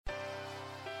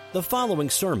The following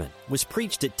sermon was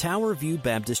preached at Tower View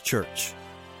Baptist Church.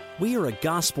 We are a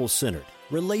gospel-centered,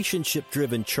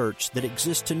 relationship-driven church that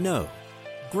exists to know,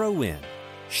 grow in,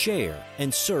 share,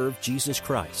 and serve Jesus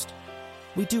Christ.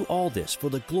 We do all this for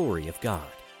the glory of God.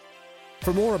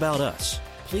 For more about us,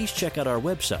 please check out our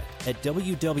website at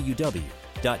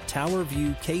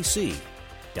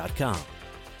www.towerviewkc.com.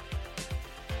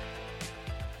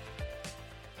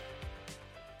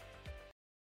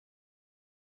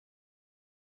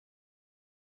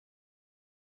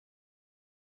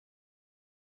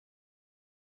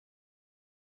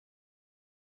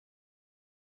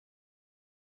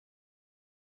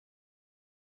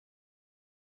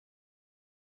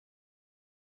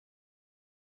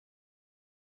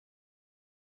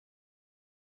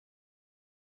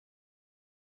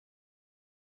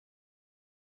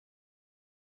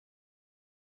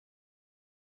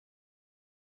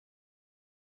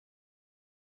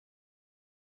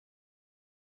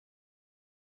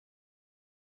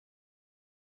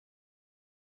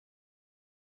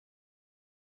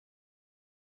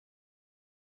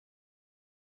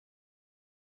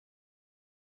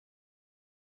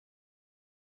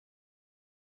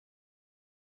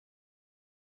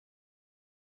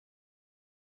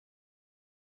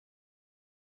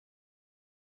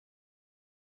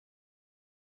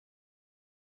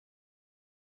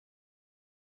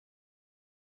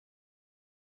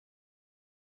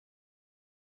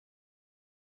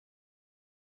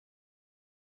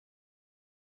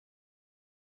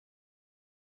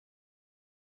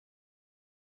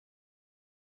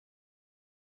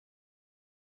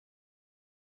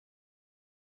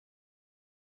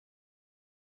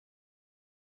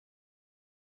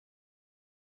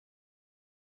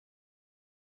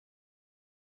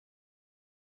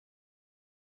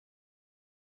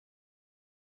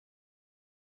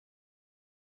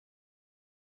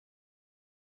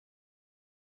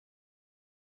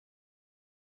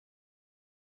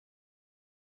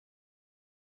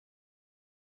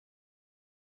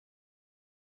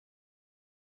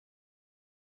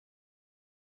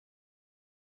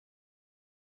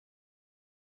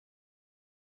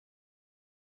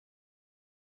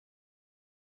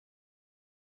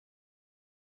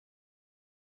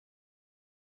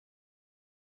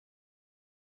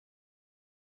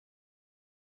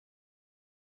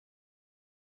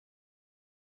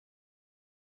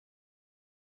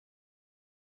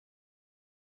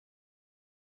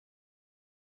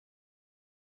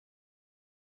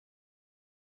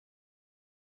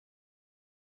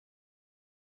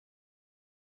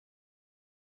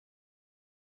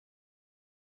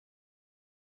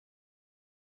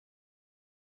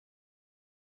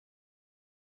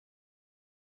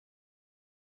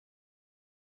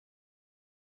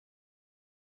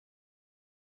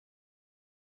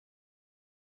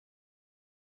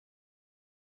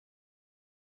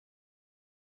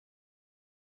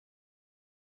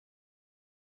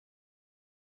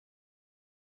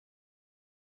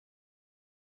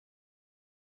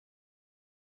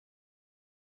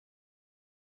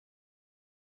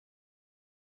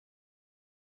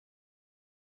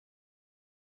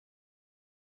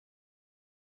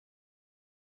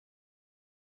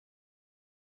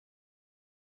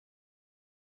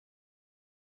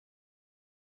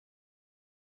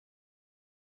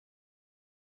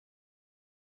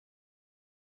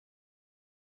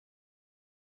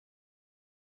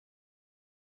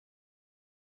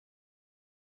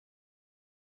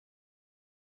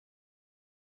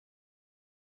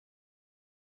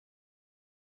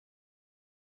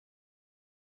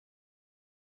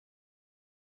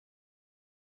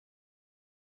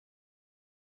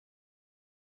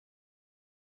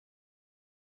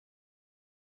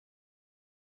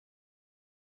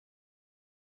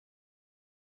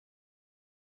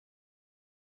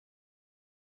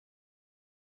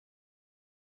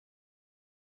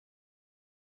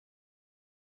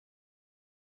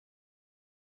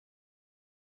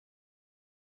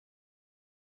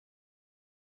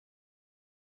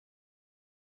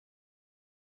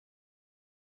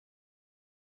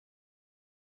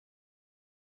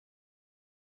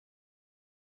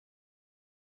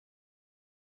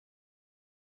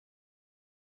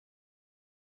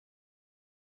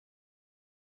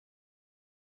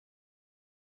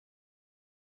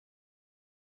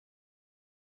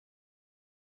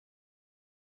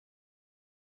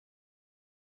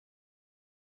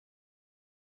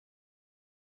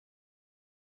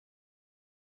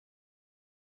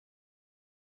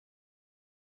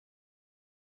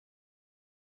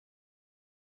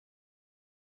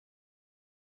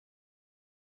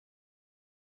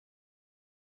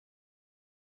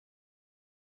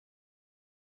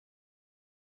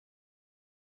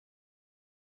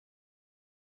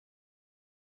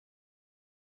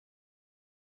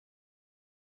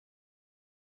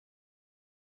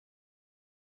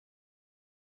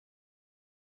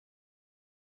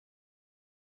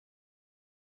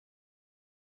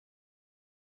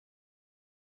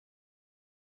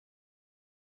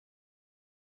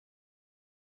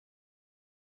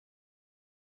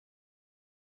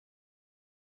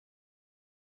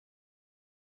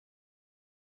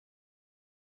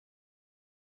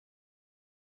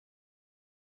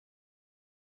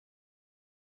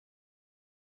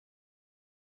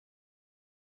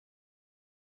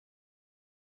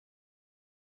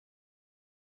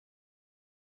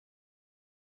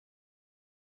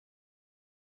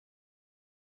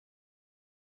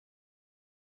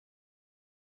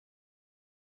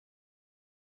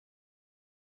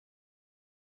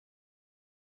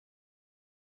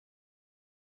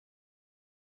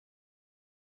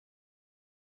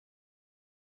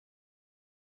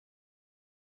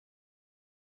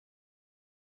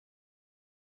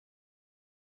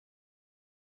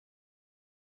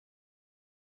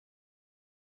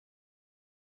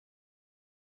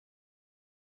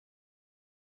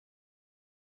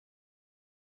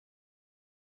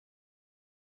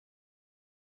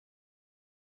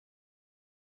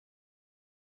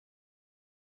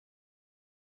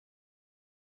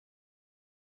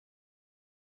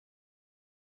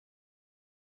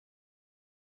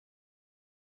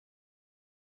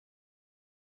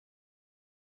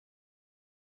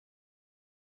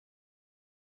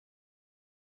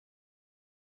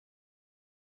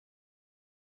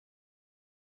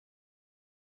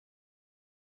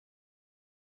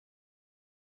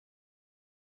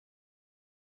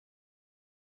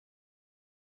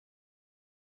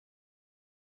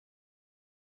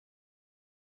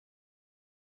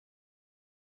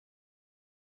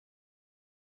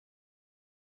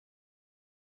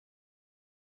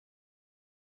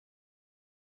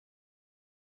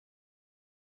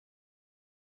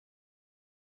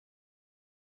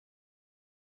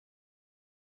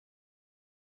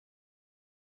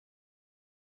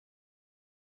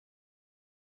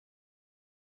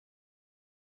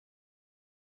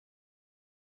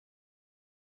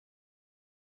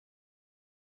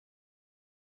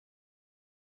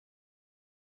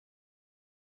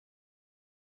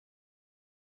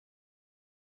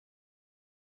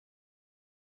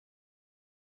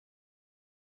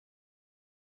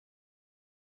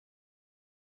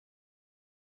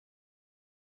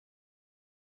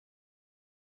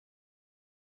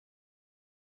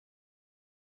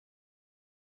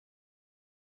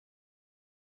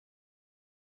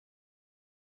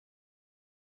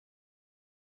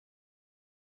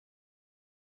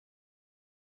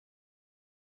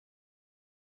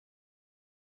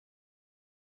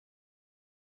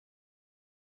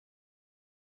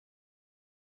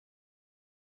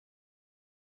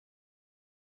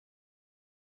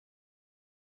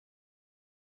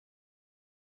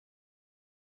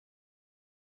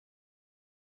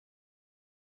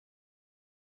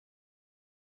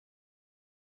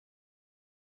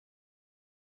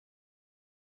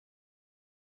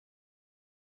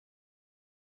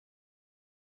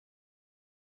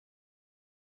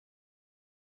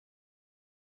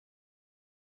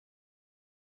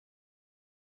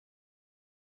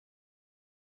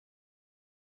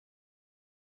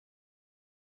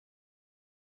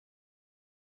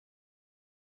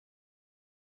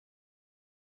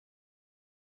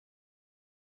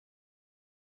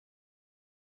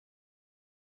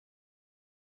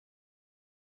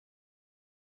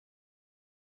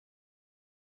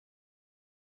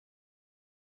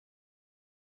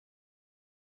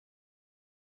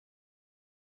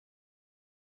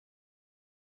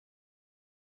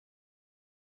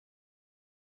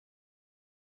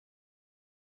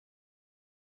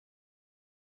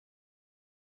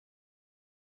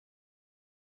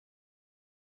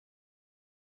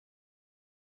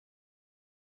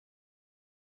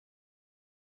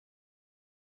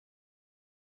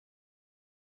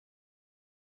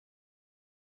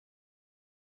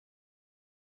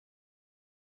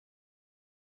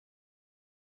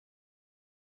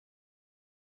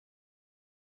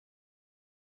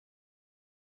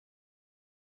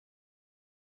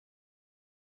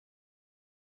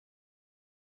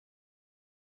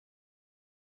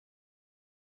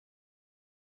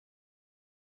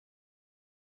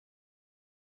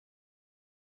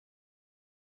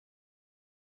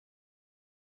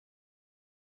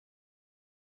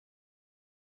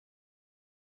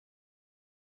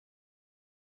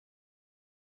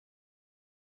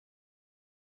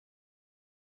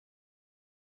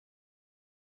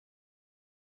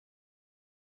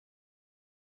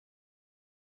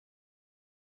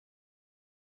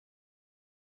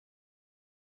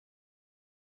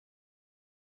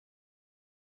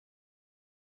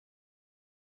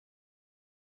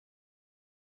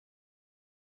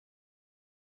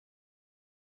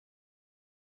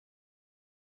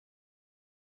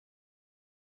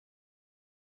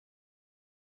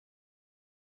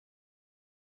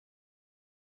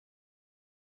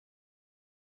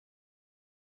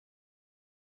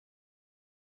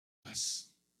 us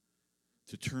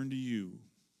to turn to you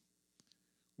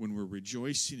when we're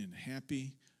rejoicing and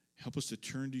happy. Help us to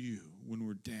turn to you when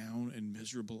we're down and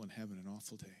miserable and having an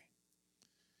awful day.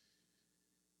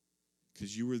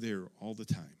 Because you were there all the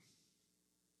time,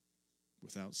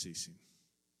 without ceasing.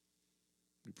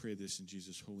 We pray this in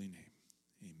Jesus' holy name.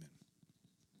 Amen.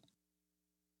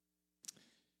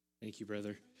 Thank you,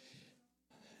 brother.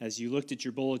 As you looked at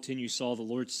your bulletin, you saw the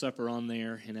Lord's Supper on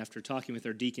there, and after talking with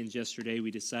our deacons yesterday,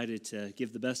 we decided to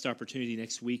give the best opportunity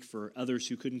next week for others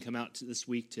who couldn't come out this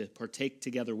week to partake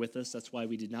together with us. That's why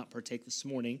we did not partake this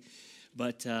morning.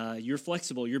 But you're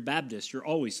flexible. You're Baptist. You're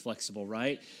always flexible,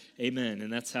 right? Amen.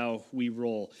 And that's how we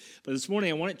roll. But this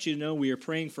morning, I wanted you to know we are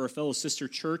praying for our fellow sister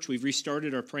church. We've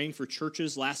restarted our Praying for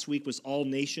Churches. Last week was All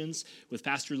Nations with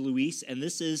Pastor Luis. And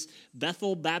this is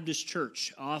Bethel Baptist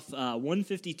Church off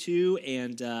 152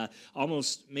 and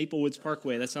almost Maple Woods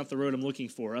Parkway. That's not the road I'm looking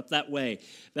for. Up that way.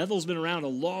 Bethel's been around a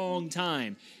long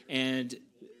time. And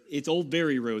it's Old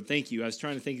Berry Road. Thank you. I was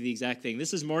trying to think of the exact thing.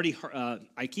 This is Marty.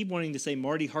 I keep wanting to say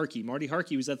Marty Harkey. Marty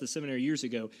Harkey was at the seminary years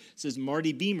ago. This is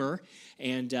Marty Beamer,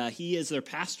 and he is their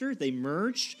pastor. They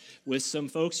merged with some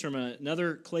folks from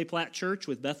another Clay Platte church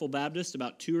with Bethel Baptist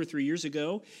about 2 or 3 years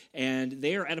ago, and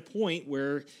they are at a point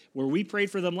where we prayed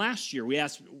for them last year. We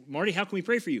asked, Marty, how can we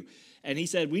pray for you? And he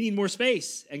said, we need more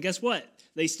space. And guess what?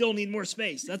 They still need more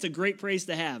space. That's a great praise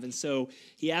to have. And so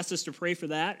he asked us to pray for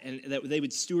that and that they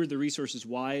would steward the resources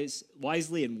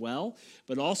wisely and well,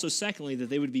 but also, secondly, that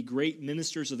they would be great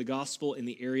ministers of the gospel in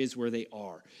the areas where they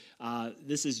are.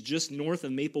 This is just north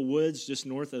of Maple Woods, just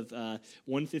north of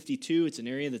 152. It's an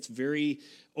area that's very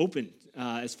open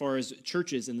as far as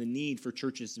churches and the need for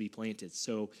churches to be planted.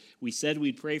 So we said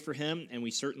we'd pray for him, and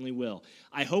we certainly will.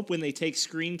 I hope when they take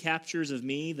screen captures of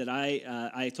me that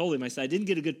I told him, I said, I didn't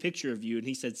get a good picture of you, and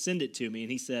he said, send it to me,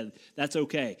 and he said, that's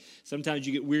okay. Sometimes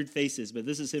you get weird faces, but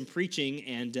this is him preaching,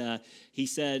 and he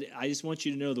said, I just want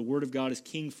you to know the Word of God is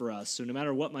king for us, so no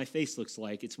matter what my face looks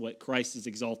like, it's what Christ is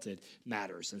exalted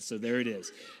matters, and so there it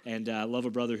is, and I love a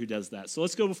brother who does that. So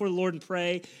let's go before the Lord and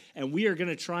pray, and we are going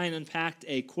to try and unpack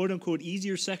a quote-unquote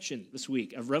easier section this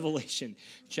week of Revelation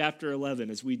chapter 11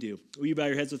 as we do. Will you bow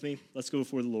your heads with me? Let's go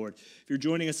before the Lord. If you're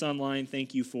joining us online,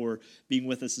 thank you for being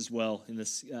with us as well in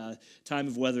this time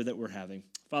of weather that we're having.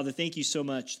 Father, thank you so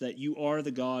much that you are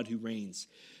the God who reigns.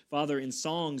 Father, in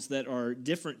songs that are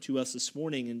different to us this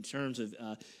morning in terms of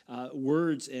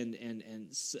words and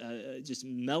just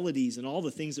melodies and all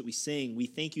the things that we sing, we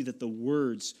thank you that the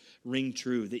words ring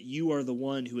true, that you are the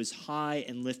one who is high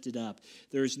and lifted up.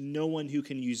 There is no one who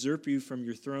can usurp you from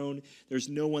your throne. There's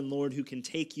no one, Lord, who can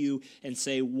take you and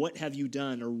say, what have you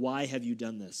done or why have you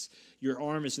done this? Your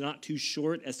arm is not too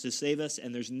short as to save us,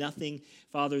 and there's nothing,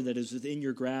 Father, that is within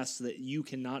your grasp that you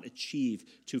cannot achieve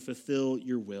to fulfill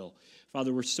your will.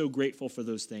 Father, we're so grateful for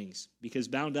those things because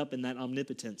bound up in that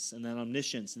omnipotence and that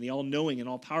omniscience and the all-knowing and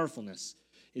all-powerfulness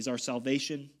is our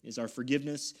salvation, is our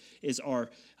forgiveness, is our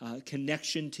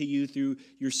connection to you through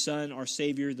your Son, our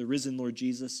Savior, the risen Lord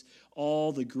Jesus.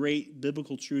 All the great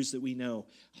biblical truths that we know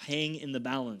hang in the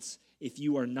balance if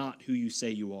you are not who you say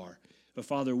you are. But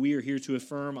Father, we are here to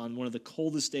affirm on one of the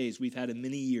coldest days we've had in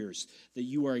many years that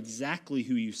you are exactly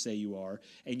who you say you are,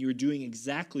 and you're doing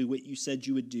exactly what you said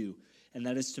you would do, and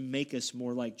that is to make us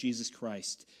more like Jesus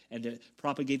Christ and to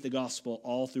propagate the gospel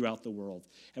all throughout the world.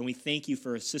 And we thank you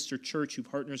for a sister church who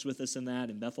partners with us in that,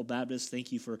 in Bethel Baptist.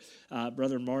 Thank you for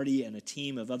Brother Marty and a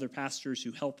team of other pastors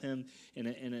who help him in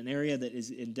an area that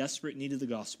is in desperate need of the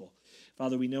gospel.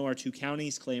 Father, we know our two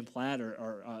counties, Clay and Platte,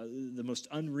 are the most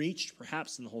unreached,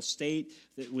 perhaps in the whole state,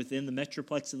 within the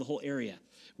metroplex of the whole area.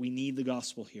 We need the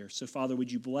gospel here. So, Father,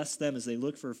 would you bless them as they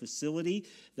look for a facility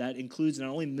that includes not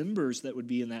only members that would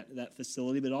be in that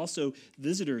facility, but also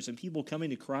visitors and people coming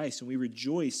to Christ. And we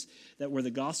rejoice that where the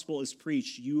gospel is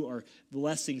preached, you are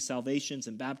blessing salvations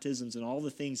and baptisms and all the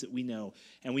things that we know.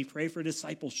 And we pray for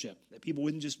discipleship, that people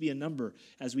wouldn't just be a number,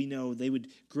 as we know, they would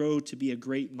grow to be a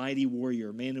great, mighty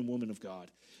warrior, man and woman of God.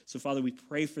 So, Father, we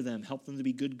pray for them. Help them to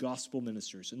be good gospel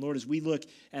ministers. And, Lord, as we look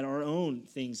at our own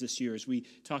things this year, as we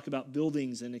talk about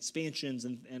buildings and expansions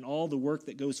and all the work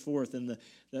that goes forth and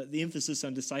the emphasis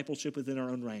on discipleship within our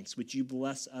own ranks, would you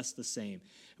bless us the same?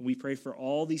 And we pray for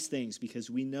all these things because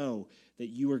we know that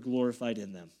you are glorified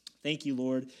in them. Thank you,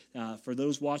 Lord, for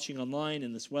those watching online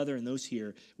in this weather and those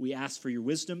here. We ask for your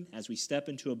wisdom as we step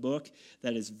into a book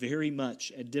that is very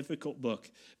much a difficult book,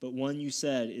 but one you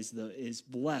said is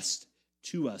blessed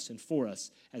to us and for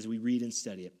us as we read and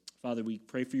study it. Father, we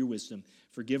pray for your wisdom.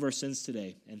 Forgive our sins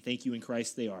today, and thank you in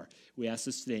Christ they are. We ask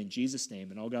this today in Jesus' name,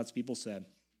 and all God's people said,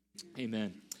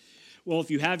 amen. Well,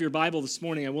 if you have your Bible this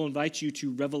morning, I will invite you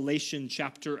to Revelation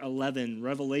chapter 11.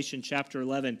 Revelation chapter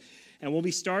 11. And we'll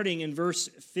be starting in verse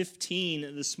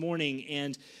 15 this morning.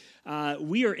 And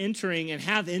we are entering and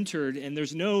have entered, and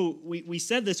we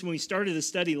said this when we started the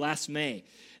study last May,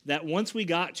 that once we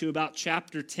got to about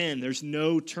chapter 10, there's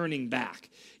no turning back.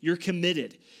 You're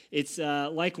committed. It's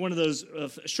like one of those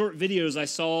short videos I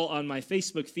saw on my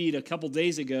Facebook feed a couple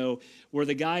days ago where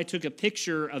the guy took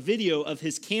a video of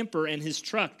his camper and his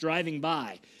truck driving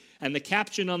by. And the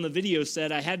caption on the video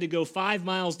said, I had to go 5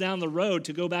 miles down the road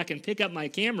to go back and pick up my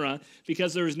camera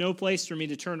because there was no place for me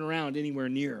to turn around anywhere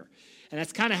near. And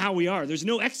that's kind of how we are. There's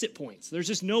no exit points. There's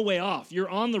just no way off. You're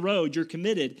on the road. You're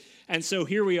committed. And so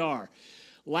here we are.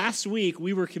 Last week,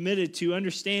 we were committed to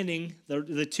understanding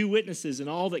the two witnesses and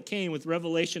all that came with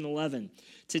Revelation 11.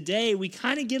 Today, we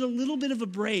kind of get a little bit of a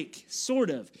break, sort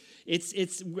of. It's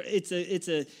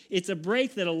a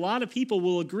break that a lot of people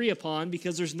will agree upon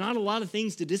because there's not a lot of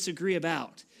things to disagree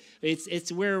about.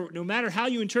 It's where no matter how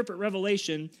you interpret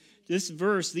Revelation, these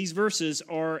verses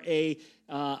are a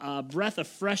breath of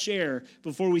fresh air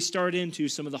before we start into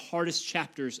some of the hardest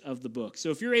chapters of the book. So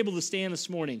if you're able to stand this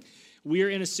morning, we are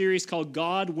in a series called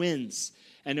God Wins.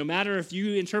 And no matter if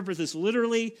you interpret this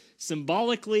literally,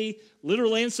 symbolically,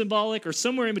 literal and symbolic, or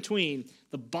somewhere in between,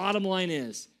 the bottom line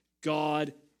is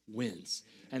God wins.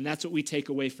 And that's what we take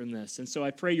away from this. And so I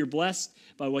pray you're blessed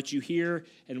by what you hear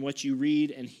and what you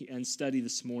read and study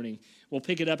this morning. We'll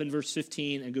pick it up in verse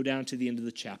 15 and go down to the end of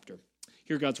the chapter.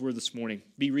 Hear God's word this morning.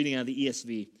 Be reading out of the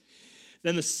ESV.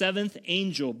 Then the seventh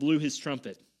angel blew his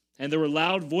trumpet, and there were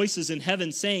loud voices in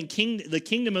heaven saying, the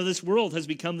kingdom of this world has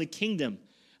become the kingdom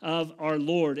of our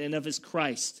Lord and of his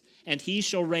Christ, and he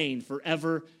shall reign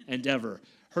forever and ever.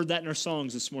 Heard that in our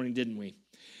songs this morning, didn't we?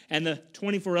 And the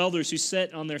 24 elders who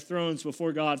sat on their thrones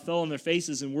before God fell on their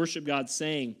faces and worshiped God,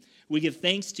 saying, we give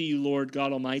thanks to you, Lord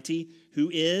God Almighty,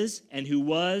 who is and who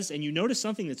was. And you notice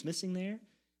something that's missing there?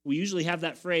 We usually have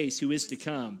that phrase, who is to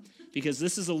come, because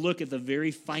this is a look at the very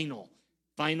final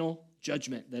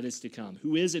judgment that is to come,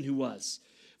 who is and who was.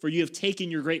 For you have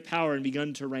taken your great power and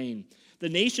begun to reign. The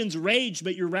nations raged,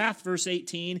 but your wrath, verse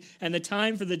 18, and the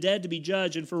time for the dead to be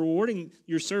judged, and for rewarding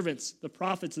your servants, the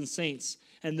prophets and saints,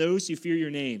 and those who fear your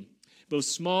name, both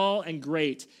small and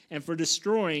great, and for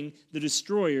destroying the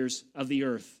destroyers of the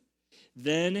earth.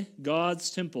 Then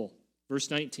God's temple, verse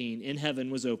 19, in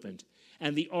heaven was opened,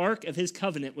 and the ark of his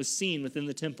covenant was seen within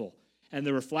the temple, and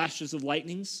there were flashes of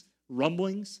lightnings,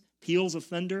 rumblings, peals of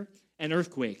thunder, an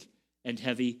earthquake, and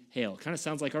heavy hail. Kind of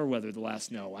sounds like our weather the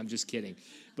last. No, I'm just kidding.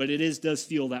 But it does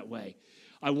feel that way.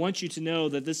 I want you to know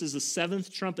that this is the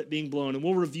seventh trumpet being blown, and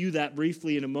we'll review that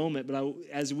briefly in a moment. But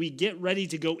as we get ready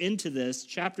to go into this,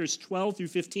 chapters 12 through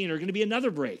 15 are going to be another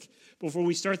break before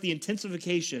we start the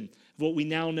intensification of what we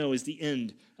now know is the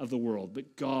end of the world.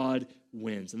 But God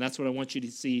wins, and that's what I want you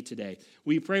to see today.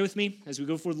 Will you pray with me as we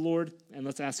go before the Lord? And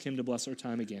let's ask him to bless our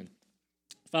time again.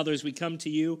 Father, as we come to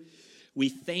you, we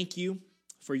thank you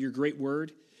for your great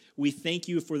word. We thank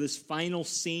you for this final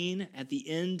scene at the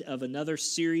end of another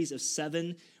series of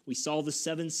 7. We saw the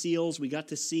 7 seals. We got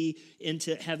to see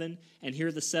into heaven. And here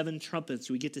are the 7 trumpets.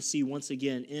 We get to see once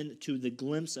again into the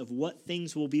glimpse of what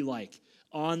things will be like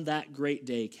on that great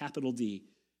day, capital D,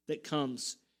 that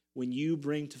comes when you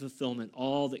bring to fulfillment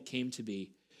all that came to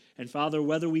be. And Father,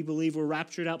 whether we believe we're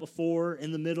raptured out before,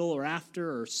 in the middle, or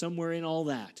after, or somewhere in all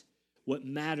that, what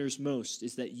matters most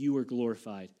is that you are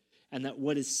glorified, and that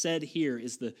what is said here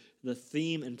is the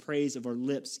theme and praise of our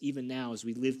lips even now as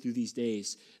we live through these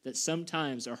days that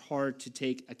sometimes are hard to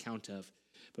take account of.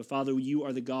 But Father, you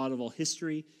are the God of all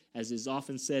history. As is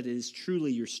often said, it is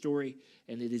truly your story,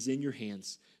 and it is in your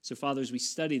hands. So Father, as we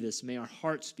study this, may our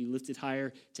hearts be lifted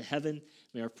higher to heaven.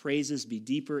 May our praises be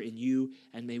deeper in you,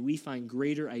 and may we find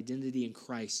greater identity in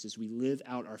Christ as we live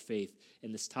out our faith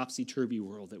in this topsy-turvy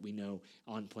world that we know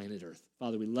on planet Earth.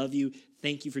 Father, we love you.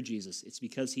 Thank you for Jesus. It's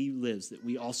because he lives that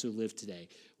we also live today.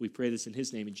 We pray this in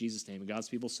his name, in Jesus' name. And God's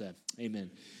people said, amen.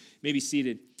 You may be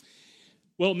seated.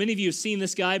 Well, many of you have seen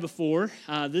this guy before.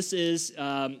 This is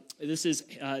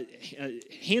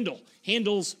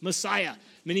Handel's Messiah.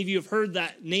 Many of you have heard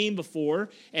that name before,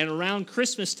 and around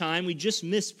Christmas time, we just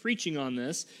missed preaching on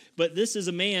this, but this is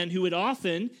a man who would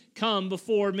often come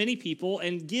before many people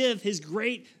and give his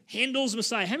great Handel's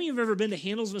Messiah. How many of you have ever been to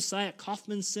Handel's Messiah at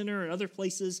Kaufman Center and other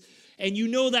places? And you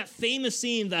know that famous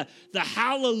scene, the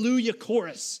Hallelujah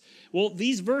chorus. Well,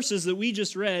 these verses that we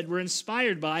just read were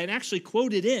inspired by and actually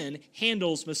quoted in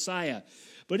Handel's Messiah.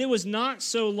 But it was not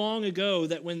so long ago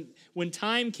that when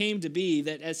time came to be,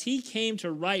 that as he came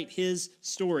to write his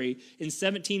story in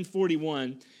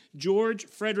 1741, George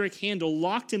Frederick Handel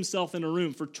locked himself in a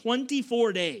room for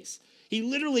 24 days. He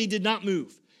literally did not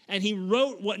move. And he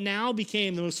wrote what now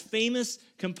became the most famous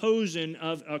composition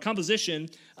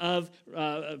of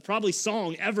probably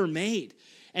song ever made.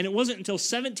 And it wasn't until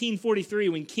 1743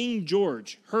 when King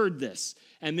George heard this,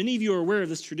 and many of you are aware of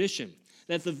this tradition,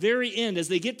 that at the very end, as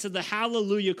they get to the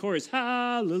hallelujah chorus,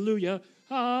 hallelujah,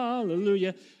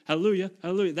 hallelujah, hallelujah,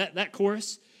 hallelujah, that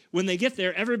chorus, when they get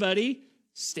there, everybody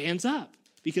stands up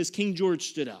because King George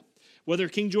stood up. Whether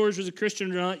King George was a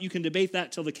Christian or not, you can debate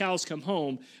that till the cows come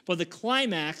home. But the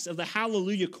climax of the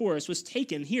Hallelujah chorus was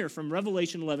taken here from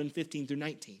Revelation 11, 15 through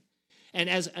 19. And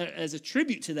as a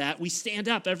tribute to that, we stand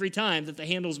up every time that the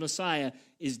Handel's Messiah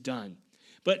is done.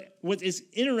 But what is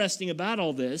interesting about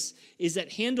all this is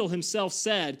that Handel himself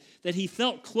said that he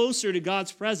felt closer to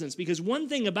God's presence, because one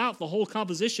thing about the whole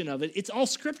composition of it, it's all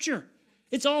Scripture.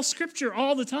 It's all Scripture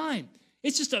all the time.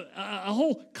 It's just a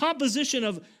whole composition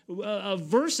of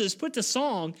verses put to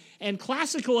song, and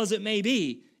classical as it may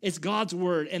be, it's God's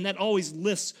word, and that always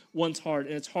lifts one's heart,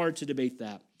 and it's hard to debate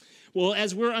that. Well,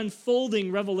 as we're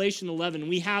unfolding Revelation 11,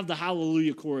 we have the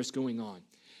Hallelujah chorus going on.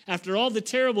 After all the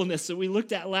terribleness that we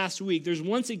looked at last week, there's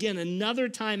once again another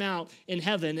time out in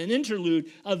heaven, an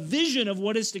interlude, a vision of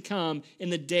what is to come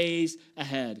in the days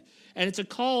ahead. And it's a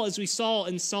call, as we saw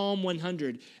in Psalm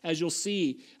 100, as you'll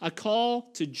see, a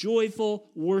call to joyful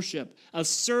worship, of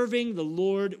serving the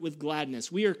Lord with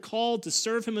gladness. We are called to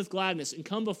serve him with gladness and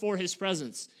come before his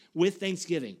presence with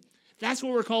thanksgiving. That's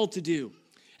what we're called to do.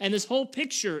 And this whole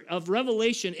picture of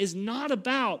Revelation is not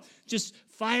about just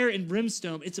fire and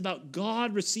brimstone. It's about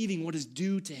God receiving what is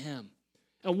due to him.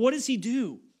 And what does he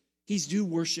do? He's due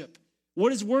worship.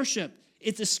 What is worship?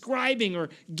 It's ascribing or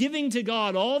giving to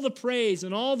God all the praise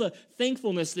and all the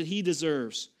thankfulness that he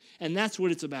deserves. And that's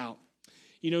what it's about.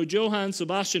 You know, Johann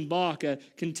Sebastian Bach, a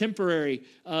contemporary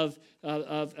of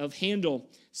Handel,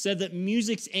 said that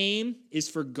music's aim is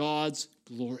for God's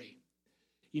glory.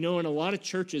 You know, in a lot of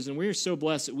churches, and we are so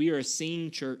blessed that we are a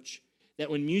singing church, that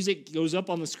when music goes up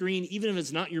on the screen, even if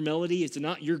it's not your melody, it's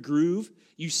not your groove,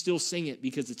 you still sing it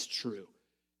because it's true.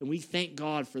 And we thank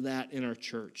God for that in our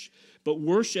church. But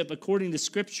worship, according to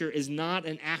Scripture, is not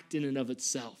an act in and of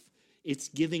itself. It's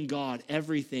giving God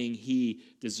everything he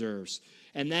deserves.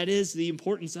 And that is the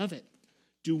importance of it.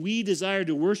 Do we desire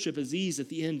to worship as these at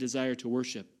the end desire to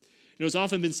worship? You know, it's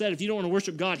often been said, if you don't want to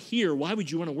worship God here, why would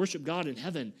you want to worship God in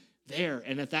heaven, there,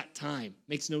 and at that time?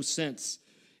 Makes no sense.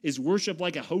 Is worship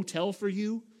like a hotel for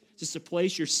you? Just a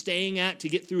place you're staying at to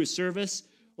get through a service?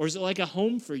 Or is it like a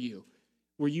home for you,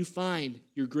 where you find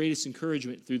your greatest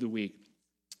encouragement through the week?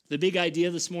 The big idea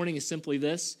this morning is simply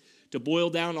this, to boil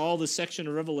down all this section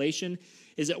of Revelation,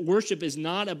 is that worship is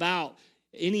not about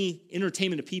any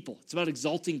entertainment of people. It's about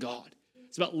exalting God.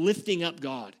 It's about lifting up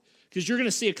God. Because you're going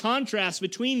to see a contrast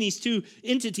between these two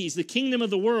entities, the kingdom of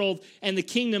the world and the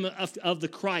kingdom of the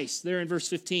Christ, there in verse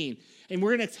 15. And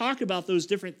we're going to talk about those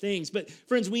different things. But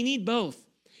friends, we need both.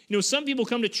 You know, some people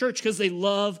come to church because they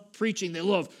love preaching. They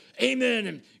love amen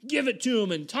and give it to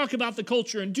them and talk about the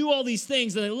culture and do all these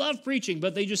things. And they love preaching,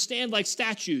 but they just stand like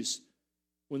statues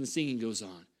when the singing goes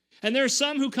on. And there are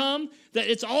some who come that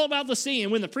it's all about the singing.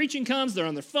 When the preaching comes, they're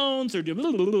on their phones, they're doing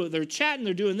blah, blah, blah, they're chatting,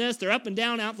 they're doing this, they're up and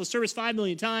down out the service 5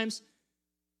 million times.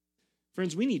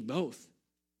 Friends, we need both.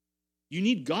 You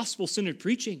need gospel-centered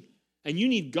preaching, and you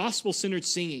need gospel-centered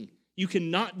singing. You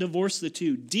cannot divorce the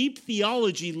two. Deep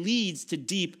theology leads to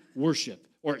deep worship,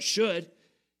 or it should,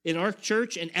 in our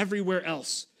church and everywhere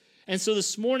else. And so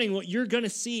this morning, what you're going to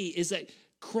see is that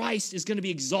Christ is going to be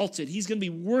exalted. He's going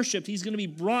to be worshiped. He's going to be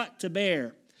brought to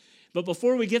bear. But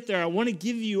before we get there, I want to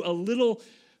give you a little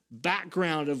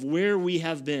background of where we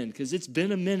have been, because it's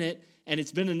been a minute, and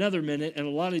it's been another minute, and a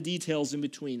lot of details in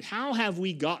between. How have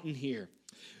we gotten here?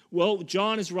 Well,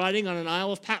 John is writing on an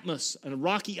Isle of Patmos, on a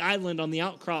rocky island on the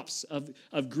outcrops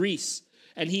of Greece,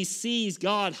 and he sees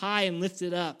God high and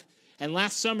lifted up. And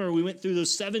last summer, we went through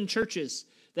those 7 churches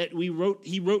that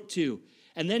he wrote to,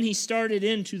 and then he started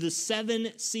into the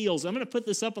 7 seals. I'm going to put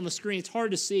this up on the screen. It's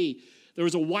hard to see. There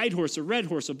was a white horse, a red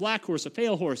horse, a black horse, a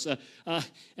pale horse,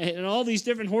 and all these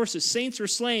different horses. Saints were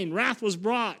slain, wrath was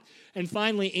brought, and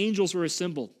finally angels were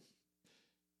assembled.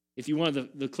 If you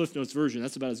want the Cliff Notes version,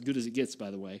 that's about as good as it gets, by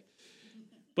the way.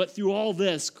 But through all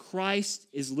this, Christ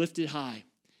is lifted high.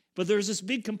 But there's this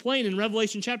big complaint in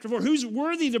Revelation chapter 4. Who's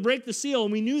worthy to break the seal?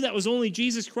 And we knew that was only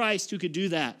Jesus Christ who could do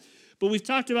that. But we've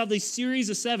talked about this series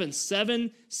of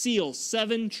 7 seals,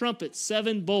 7 trumpets,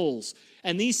 7 bowls.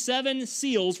 And these 7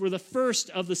 seals were the first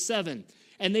of the 7.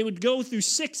 And they would go through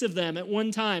 6 of them at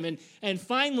one time. And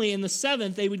finally, in the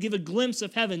 7th, they would give a glimpse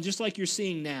of heaven, just like you're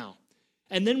seeing now.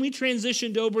 And then we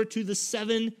transitioned over to the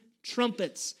 7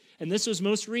 trumpets. And this was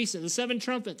most recent, the 7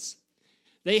 trumpets.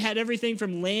 They had everything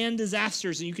from land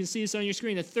disasters, and you can see this on your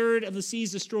screen. A third of the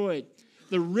seas destroyed.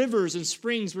 The rivers and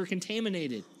springs were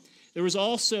contaminated. There was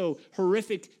also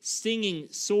horrific stinging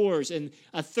sores, and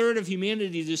a third of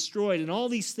humanity destroyed, and all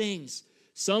these things.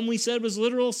 Some we said was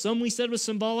literal, some we said was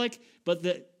symbolic, but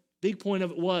the big point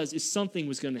of it is something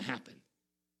was going to happen.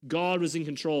 God was in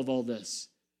control of all this.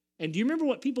 And do you remember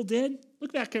what people did?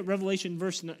 Look back at Revelation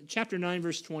chapter 9,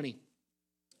 verse 20. Do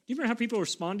you remember how people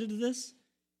responded to this?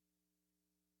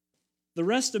 The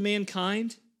rest of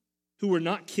mankind who were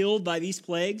not killed by these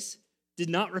plagues did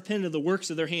not repent of the works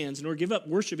of their hands, nor give up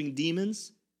worshiping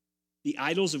demons, the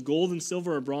idols of gold and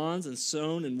silver or bronze and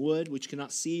stone and wood, which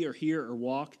cannot see or hear or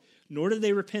walk, nor did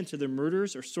they repent of their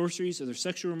murders or sorceries or their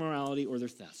sexual immorality or their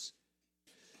thefts.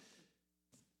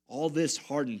 All this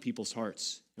hardened people's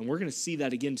hearts. And we're going to see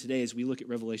that again today as we look at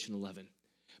Revelation 11.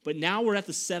 But now we're at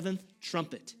the seventh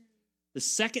trumpet. The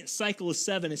second cycle of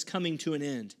seven is coming to an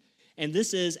end. And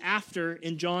this is after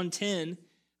in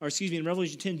in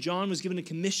Revelation 10, John was given a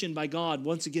commission by God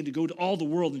once again to go to all the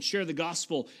world and share the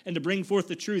gospel and to bring forth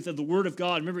the truth of the word of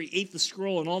God. Remember, he ate the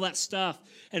scroll and all that stuff.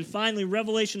 And finally,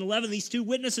 Revelation 11, these two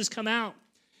witnesses come out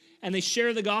and they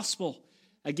share the gospel.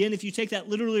 Again, if you take that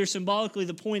literally or symbolically,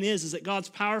 the point is that God's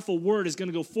powerful word is going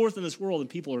to go forth in this world and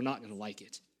people are not going to like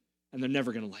it. And they're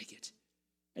never going to like it.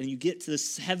 And you get to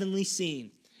this heavenly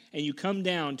scene and you come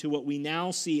down to what we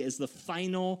now see as the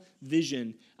final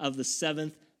vision of the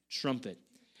seventh trumpet.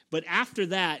 But after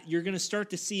that, you're going to start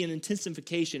to see an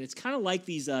intensification. It's kind of like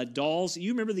these dolls.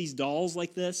 You remember these dolls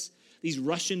like this? These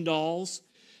Russian dolls?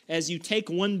 As you take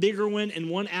one bigger one and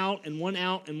one out and one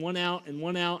out and one out and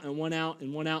one out and one out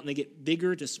and one out, and they get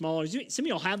bigger to smaller. Some of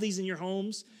y'all have these in your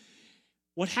homes.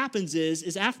 What happens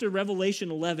is after Revelation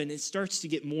 11, it starts to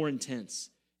get more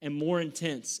intense and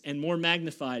more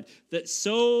magnified. That's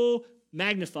so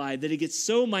magnified that it gets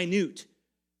so minute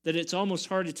that it's almost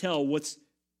hard to tell what's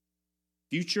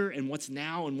future and what's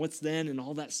now and what's then and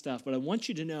all that stuff. But I want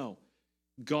you to know,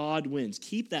 God wins.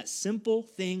 Keep that simple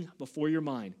thing before your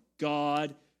mind.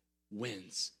 God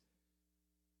wins.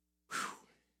 Whew.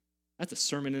 That's a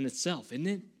sermon in itself, isn't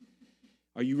it?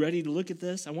 Are you ready to look at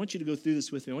this? I want you to go through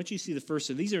this with me. I want you to see the first.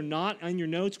 So these are not on your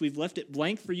notes. We've left it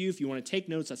blank for you. If you want to take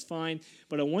notes, that's fine.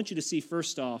 But I want you to see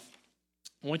first off,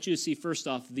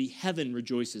 the heaven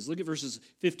rejoices. Look at verses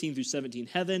 15 through 17.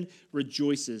 Heaven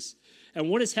rejoices. And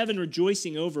what is heaven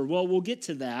rejoicing over? Well, we'll get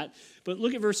to that. But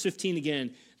look at verse 15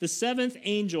 again. The seventh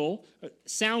angel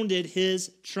sounded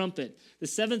his trumpet. The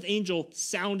seventh angel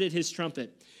sounded his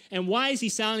trumpet. And why is he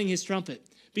sounding his trumpet?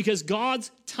 Because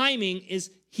God's timing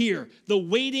is here. The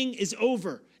waiting is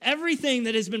over. Everything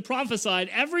that has been prophesied,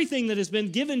 everything that has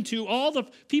been given to all the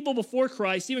people before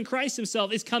Christ, even Christ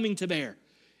himself, is coming to bear.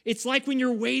 It's like when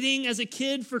you're waiting as a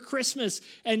kid for Christmas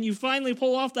and you finally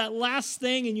pull off that last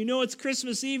thing and you know it's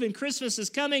Christmas Eve and Christmas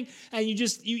is coming and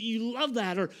you love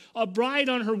that. Or a bride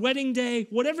on her wedding day,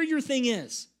 whatever your thing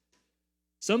is.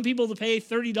 Some people to pay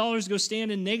 $30 to go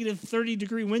stand in negative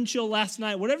 30-degree wind chill last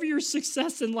night. Whatever your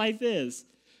success in life is,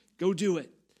 go do it.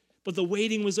 But the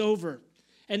waiting was over.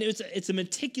 And it's a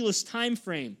meticulous time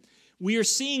frame. We are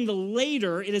seeing the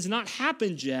later. It has not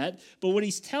happened yet, but what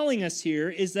he's telling us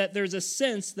here is that there's a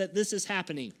sense that this is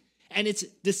happening, and it's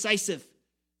decisive.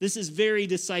 This is very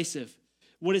decisive.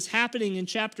 What is happening in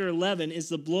chapter 11 is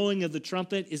the blowing of the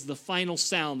trumpet is the final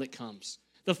sound that comes.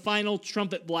 The final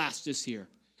trumpet blast is here.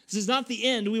 This is not the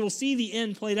end. We will see the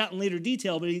end played out in later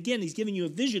detail, but again, he's giving you a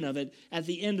vision of it at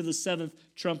the end of the seventh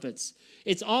trumpets.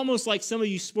 It's almost like some of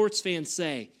you sports fans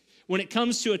say, when it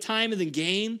comes to a time of the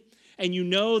game, and you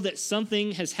know that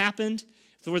something has happened.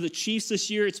 For the Chiefs this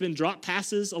year, it's been drop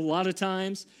passes a lot of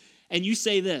times. And you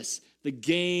say this, the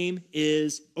game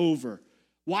is over.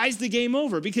 Why is the game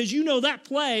over? Because you know that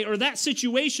play or that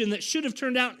situation that should have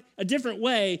turned out a different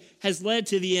way has led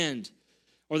to the end.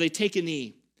 Or they take a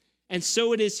knee. And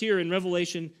so it is here in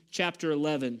Revelation chapter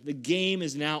 11. The game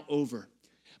is now over.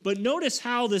 But notice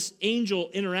how this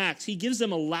angel interacts. He gives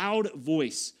them a loud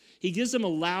voice.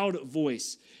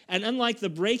 And unlike the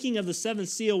breaking of the seventh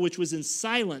seal, which was in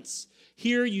silence,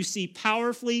 here you see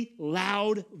powerfully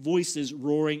loud voices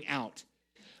roaring out.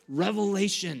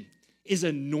 Revelation is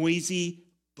a noisy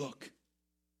book.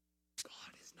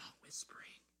 God is not whispering.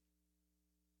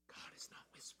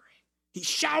 He's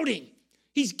shouting.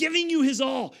 He's giving you his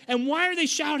all. And why are they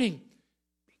shouting?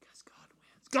 Because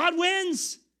God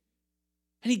wins.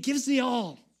 And he gives the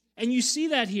all. And you see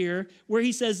that here where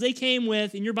he says they came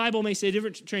with, and your Bible may say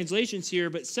different translations here,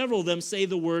 but several of them say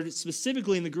the word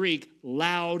specifically in the Greek,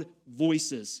 loud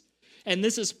voices. And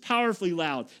this is powerfully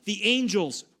loud. The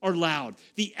angels are loud.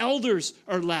 The elders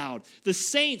are loud. The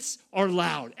saints are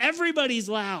loud. Everybody's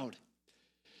loud.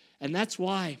 And that's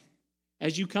why,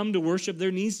 as you come to worship,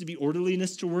 there needs to be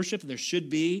orderliness to worship, and there should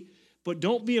be. But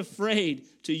don't be afraid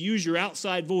to use your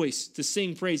outside voice to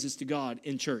sing praises to God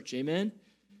in church. Amen?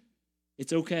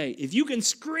 It's okay. If you can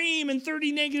scream in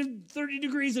 -30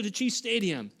 degrees at a Chiefs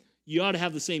stadium, you ought to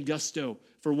have the same gusto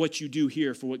for what you do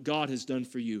here, for what God has done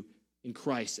for you in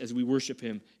Christ as we worship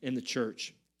him in the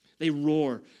church. They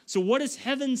roar. So what is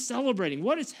heaven celebrating?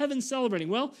 What is heaven celebrating?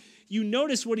 Well, you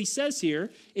notice what he says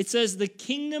here. It says the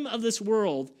kingdom of this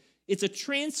world, it's a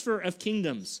transfer of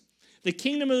kingdoms. The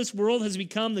kingdom of this world has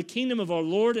become the kingdom of our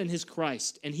Lord and his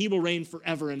Christ, and he will reign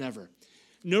forever and ever.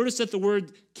 Notice that the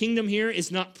word kingdom here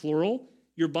is not plural.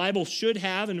 Your Bible should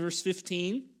have, in verse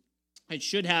 15, it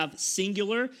should have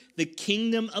singular, the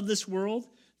kingdom of this world,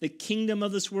 the kingdom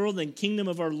of this world, and kingdom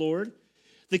of our Lord.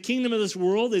 The kingdom of this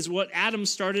world is what Adam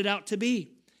started out to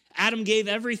be. Adam gave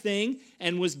everything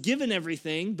and was given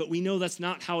everything, but we know that's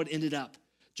not how it ended up.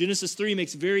 Genesis 3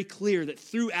 makes very clear that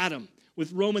through Adam,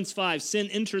 with Romans 5, sin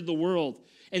entered the world,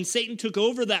 and Satan took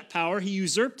over that power, he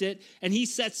usurped it, and he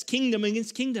sets kingdom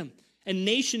against kingdom, and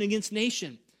nation against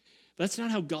nation. But that's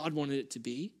not how God wanted it to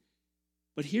be.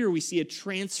 But here we see a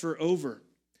transfer over,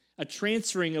 a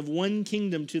transferring of one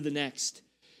kingdom to the next.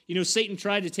 You know, Satan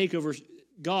tried to take over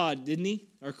God, didn't he?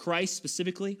 Or Christ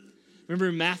specifically. Remember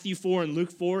in Matthew 4 and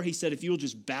Luke 4, he said, if you will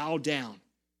just bow down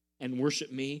and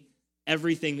worship me,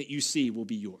 everything that you see will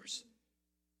be yours.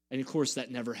 And of course,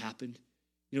 that never happened.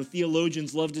 You know,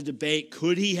 theologians love to debate,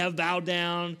 could he have bowed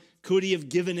down? Could he have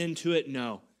given into it?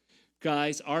 No.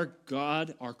 Guys, our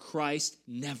God, our Christ,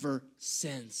 never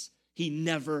sins. He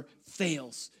never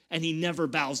fails. And he never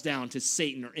bows down to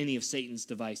Satan or any of Satan's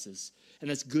devices. And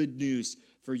that's good news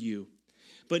for you.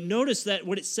 But notice that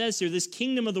what it says here, this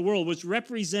kingdom of the world, which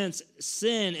represents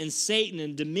sin and Satan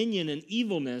and dominion and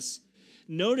evilness,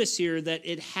 notice here that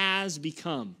it has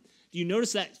become. Do you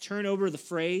notice that turn over the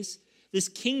phrase? This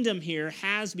kingdom here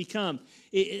has become.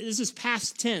 This is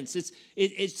past tense.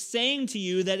 It's saying to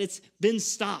you that it's been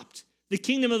stopped. The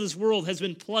kingdom of this world has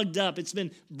been plugged up. It's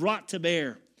been brought to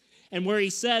bear. And where he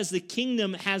says the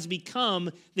kingdom has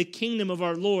become the kingdom of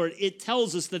our Lord, it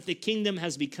tells us that the kingdom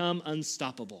has become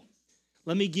unstoppable.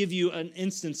 Let me give you an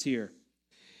instance here.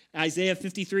 Isaiah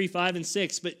 53, 5 and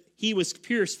 6, but he was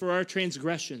pierced for our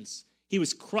transgressions. He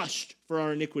was crushed for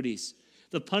our iniquities.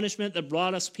 The punishment that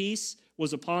brought us peace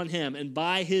was upon him, and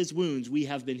by his wounds we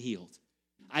have been healed.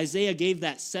 Isaiah gave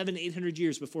that 700-800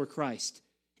 years before Christ.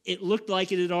 It looked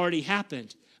like it had already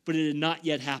happened, but it had not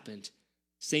yet happened.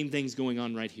 Same thing's going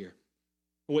on right here.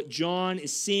 What John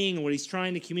is seeing and what he's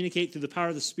trying to communicate through the power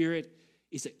of the Spirit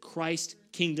is that Christ's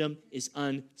kingdom is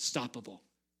unstoppable.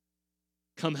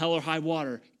 Come hell or high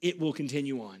water, it will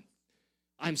continue on.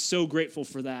 I'm so grateful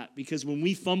for that because when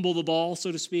we fumble the ball,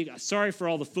 so to speak, sorry for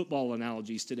all the football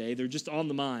analogies today, they're just on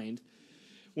the mind.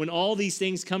 When all these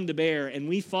things come to bear and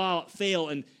we fail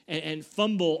and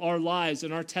fumble our lives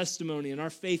and our testimony and our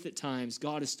faith at times,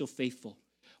 God is still faithful.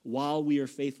 While we are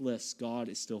faithless, God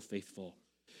is still faithful.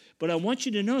 But I want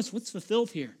you to notice what's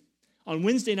fulfilled here. On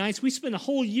Wednesday nights, we spend a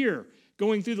whole year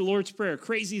going through the Lord's Prayer,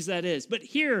 crazy as that is. But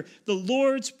here, the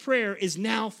Lord's Prayer is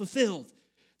now fulfilled.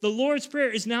 The Lord's Prayer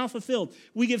is now fulfilled.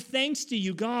 We give thanks to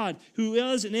you, God, who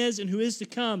is and who is to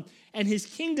come, and his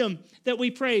kingdom that we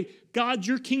pray, God,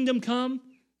 your kingdom come,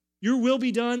 your will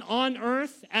be done on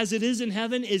earth as it is in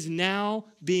heaven is now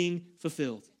being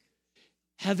fulfilled.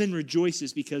 Heaven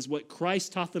rejoices because what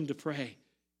Christ taught them to pray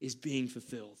is being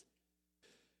fulfilled.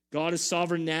 God is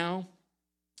sovereign now.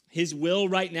 His will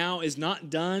right now is not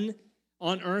done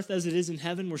on earth as it is in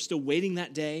heaven. We're still waiting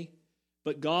that day.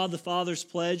 But God the Father's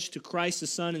pledge to Christ the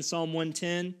Son in Psalm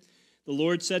 110, the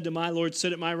Lord said to my Lord,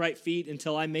 sit at my right feet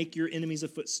until I make your enemies a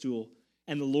footstool.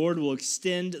 And the Lord will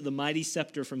extend the mighty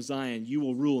scepter from Zion. You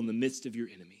will rule in the midst of your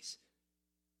enemies.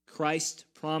 Christ's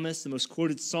promise, the most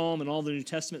quoted psalm in all the New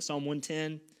Testament, Psalm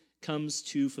 110, comes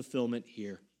to fulfillment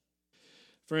here.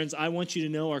 Friends, I want you to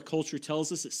know our culture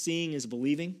tells us that seeing is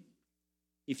believing.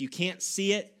 If you can't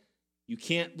see it, you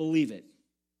can't believe it.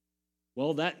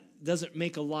 Well, that doesn't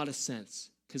make a lot of sense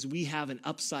because we have an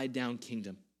upside-down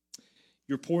kingdom.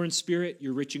 You're poor in spirit,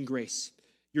 you're rich in grace.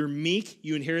 You're meek,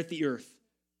 you inherit the earth.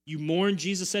 You mourn,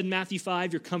 Jesus said in Matthew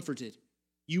 5, you're comforted.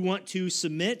 You want to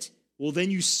submit, well,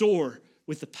 then you soar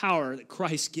with the power that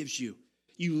Christ gives you.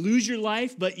 You lose your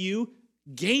life, but you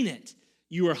gain it.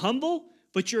 You are humble,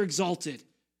 but you're exalted.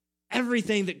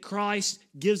 Everything that Christ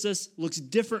gives us looks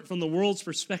different from the world's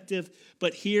perspective,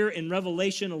 but here in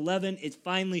Revelation 11, it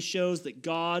finally shows that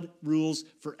God rules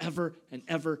forever and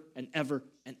ever and ever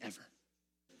and ever.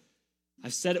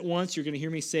 I've said it once, you're going to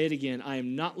hear me say it again. I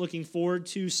am not looking forward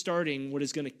to starting what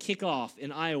is going to kick off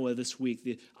in Iowa this week,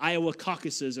 the Iowa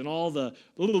caucuses and all the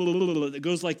that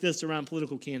goes like this around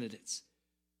political candidates.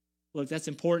 Look, that's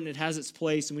important. It has its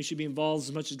place, and we should be involved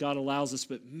as much as God allows us.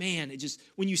 But man,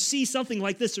 when you see something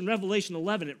like this in Revelation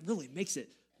 11, it really makes it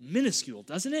minuscule,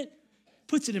 doesn't it?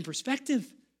 Puts it in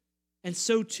perspective. And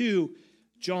so too,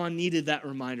 John needed that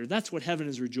reminder. That's what heaven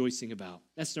is rejoicing about.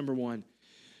 That's number one.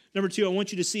 Number two, I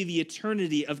want you to see the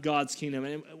eternity of God's kingdom.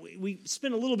 And we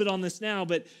spent a little bit on this now,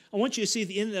 but I want you to see at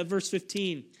the end of verse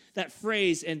 15, that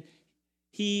phrase, and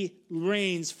he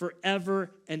reigns forever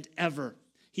and ever.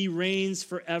 He reigns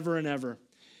forever and ever.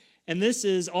 And this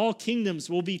is, all kingdoms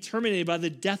will be terminated by the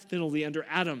death penalty under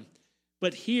Adam.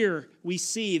 But here we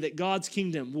see that God's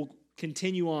kingdom will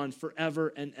continue on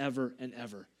forever and ever and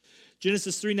ever.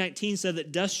 Genesis 3:19 said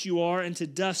that dust you are, and to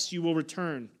dust you will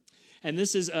return. And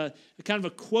this is a kind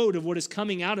of a quote of what is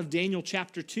coming out of Daniel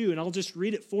chapter 2, and I'll just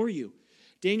read it for you.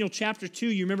 Daniel chapter 2,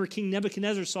 you remember King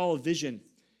Nebuchadnezzar saw a vision.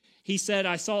 He said,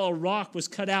 I saw a rock was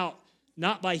cut out,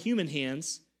 not by human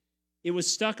hands. It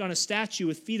was stuck on a statue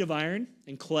with feet of iron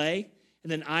and clay,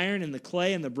 and then iron and the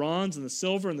clay and the bronze and the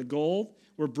silver and the gold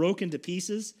were broken to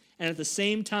pieces, and at the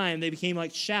same time they became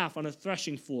like chaff on a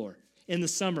threshing floor in the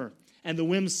summer, and the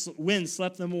wind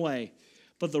swept them away.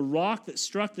 But the rock that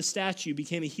struck the statue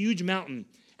became a huge mountain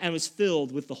and was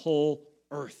filled with the whole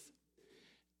earth.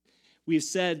 We've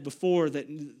said before that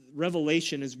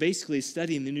Revelation is basically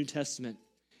studying the New Testament.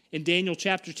 In Daniel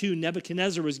chapter 2,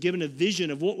 Nebuchadnezzar was given a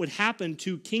vision of what would happen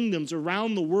to kingdoms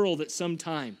around the world at some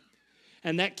time.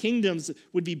 And that kingdoms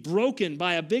would be broken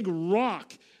by a big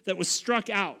rock that was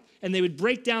struck out. And they would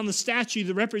break down the statue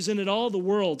that represented all the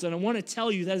worlds. And I want to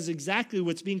tell you that is exactly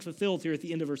what's being fulfilled here at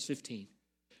the end of verse 15.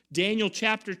 Daniel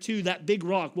chapter 2, that big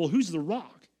rock. Well, who's the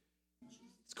rock?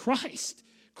 It's Christ.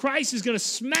 Christ is going to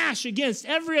smash against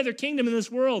every other kingdom in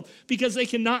this world because they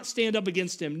cannot stand up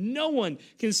against him. No one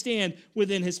can stand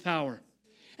within his power.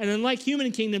 And unlike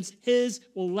human kingdoms, his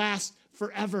will last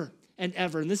forever and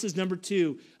ever. And this is number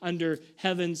 2 under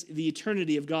heaven's, the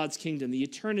eternity of God's kingdom, the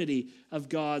eternity of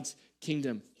God's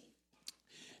kingdom.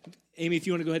 Amy, if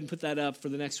you want to go ahead and put that up for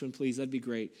the next one, please, that'd be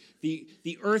great.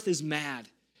 The earth is mad.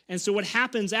 And so what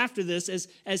happens after this,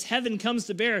 as heaven comes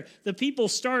to bear, the people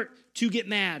start to get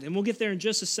mad. And we'll get there in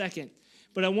just a second.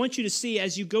 But I want you to see,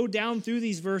 as you go down through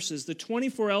these verses, the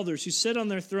 24 elders who sit on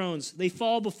their thrones, they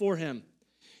fall before him.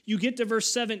 You get to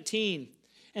verse 17,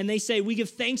 and they say, we give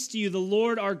thanks to you, the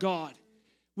Lord our God.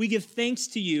 We give thanks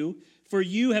to you, for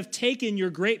you have taken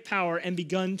your great power and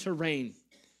begun to reign.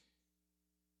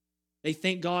 They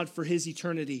thank God for his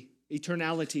eternality.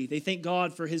 They thank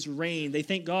God for his reign. They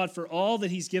thank God for all that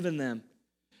he's given them.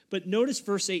 But notice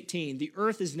verse 18. The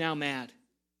earth is now mad.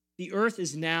 The earth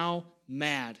is now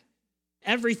mad.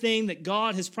 Everything that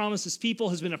God has promised his people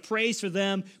has been a praise for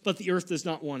them, but the earth does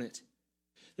not want it.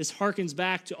 This harkens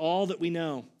back to all that we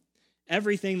know.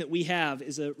 Everything that we have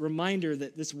is a reminder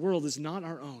that this world is not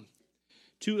our own.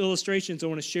 2 illustrations I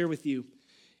want to share with you.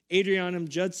 Adrianum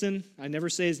Judson, I never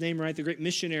say his name right, the great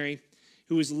missionary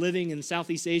who was living in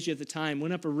Southeast Asia at the time,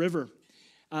 went up a river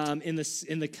in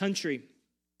the country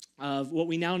of what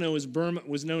we now know as Burma,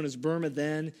 was known as Burma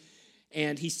then,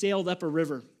 and he sailed up a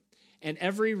river. And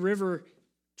every river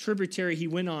tributary he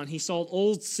went on, he saw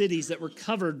old cities that were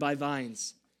covered by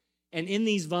vines. And in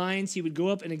these vines, he would go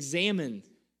up and examine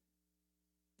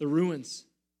the ruins.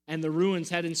 And the ruins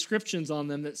had inscriptions on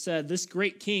them that said, this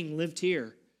great king lived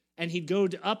here. And he'd go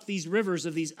up these rivers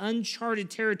of these uncharted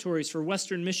territories for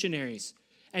Western missionaries.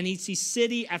 And he'd see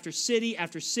city after city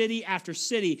after city after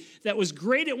city that was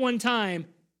great at one time,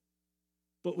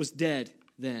 but was dead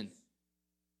then.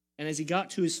 And as he got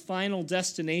to his final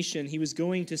destination, he was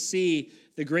going to see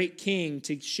the great king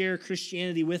to share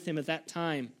Christianity with him at that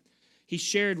time. He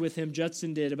shared with him,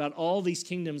 Judson did, about all these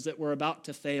kingdoms that were about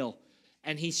to fail.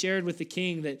 And he shared with the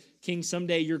king that, King,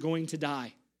 someday you're going to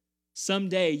die.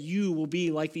 Someday you will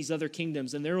be like these other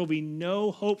kingdoms, and there will be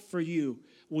no hope for you.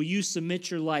 Will you submit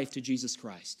your life to Jesus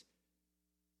Christ?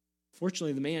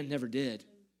 Fortunately, the man never did.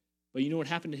 But you know what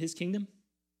happened to his kingdom?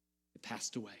 It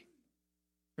passed away.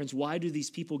 Friends, why do these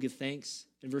people give thanks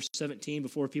in verse 17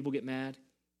 before people get mad?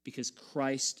 Because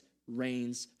Christ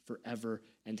reigns forever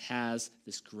and has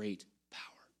this great power.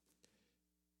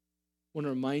 I want to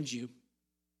remind you,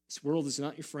 this world is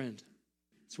not your friend.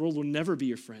 This world will never be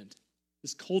your friend.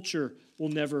 This culture will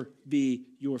never be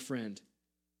your friend.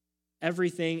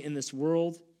 Everything in this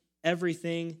world,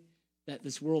 everything that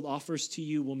this world offers to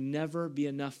you will never be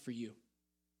enough for you.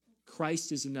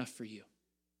 Christ is enough for you.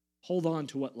 Hold on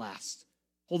to what lasts.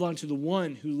 Hold on to the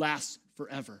one who lasts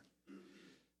forever.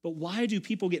 But why do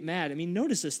people get mad? I mean,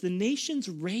 notice this. The nations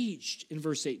raged in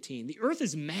verse 18. The earth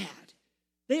is mad.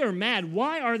 They are mad.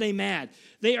 Why are they mad?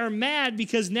 They are mad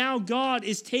because now God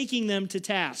is taking them to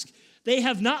task. They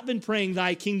have not been praying,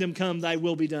 thy kingdom come, thy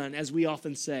will be done, as we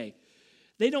often say.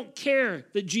 They don't care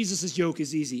that Jesus' yoke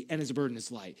is easy and his burden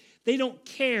is light. They don't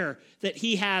care that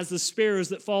he has the sparrows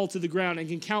that fall to the ground and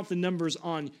can count the numbers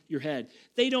on your head.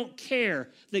 They don't care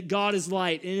that God is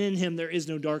light and in him there is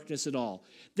no darkness at all.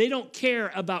 They don't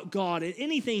care about God and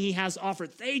anything he has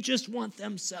offered. They just want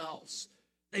themselves.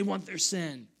 They want their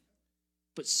sin.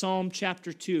 But Psalm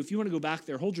chapter 2, if you want to go back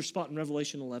there, hold your spot in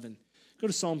Revelation 11. Go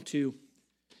to Psalm 2.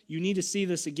 You need to see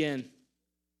this again.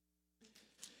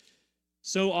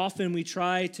 So often we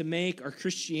try to make our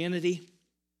Christianity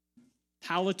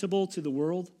palatable to the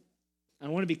world. I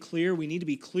want to be clear. We need to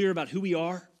be clear about who we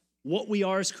are, what we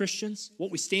are as Christians, what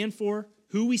we stand for,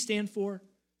 who we stand for.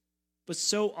 But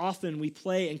so often we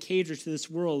play and cater to this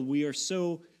world. We are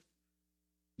so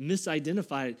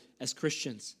misidentified as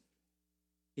Christians.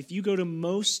 If you go to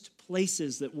most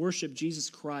places that worship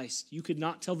Jesus Christ, you could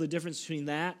not tell the difference between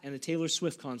that and a Taylor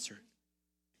Swift concert.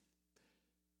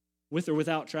 With or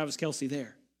without Travis Kelce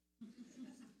there.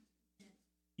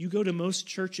 You go to most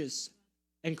churches,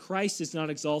 and Christ is not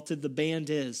exalted, the band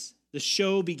is. The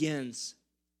show begins.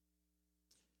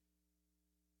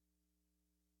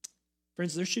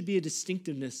 Friends, there should be a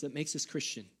distinctiveness that makes us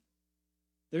Christian.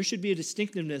 There should be a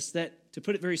distinctiveness that, to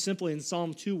put it very simply in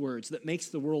Psalm 2 words, that makes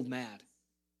the world mad.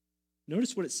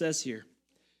 Notice what it says here.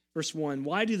 Verse 1,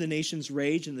 why do the nations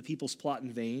rage and the peoples plot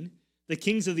in vain? The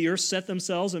kings of the earth set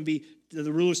themselves and the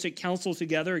rulers take counsel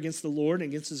together against the Lord and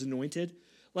against his anointed.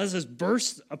 Let us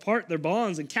burst apart their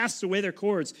bonds and cast away their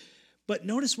cords. But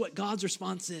notice what God's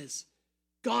response is.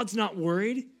 God's not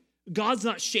worried. God's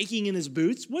not shaking in his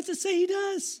boots. What's it say he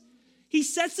does? He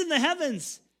sits in the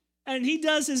heavens and he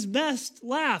does his best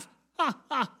laugh. Ha,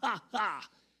 ha, ha, ha.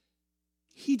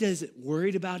 He doesn't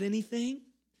worried about anything.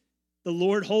 The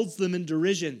Lord holds them in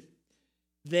derision.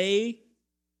 He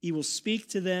will speak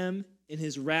to them in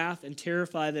his wrath and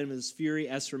terrify them in his fury.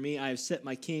 As for me, I have set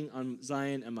my king on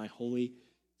Zion on my holy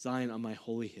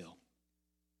hill.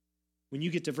 When you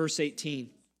get to verse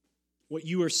 18, what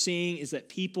you are seeing is that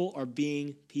people are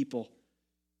being people.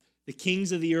 The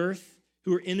kings of the earth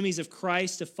who are enemies of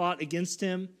Christ have fought against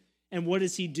him. And what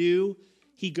does he do?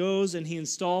 He goes and he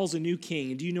installs a new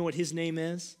king. And do you know what his name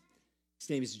is? His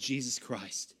name is Jesus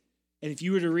Christ. And if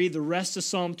you were to read the rest of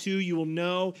Psalm 2, you will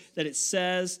know that it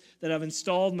says that I've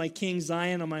installed my king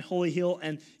Zion on my holy hill.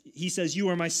 And he says, you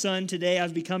are my son. Today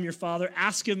I've become your father.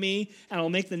 Ask of me, and I'll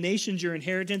make the nations your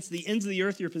inheritance, the ends of the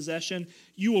earth your possession.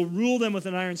 You will rule them with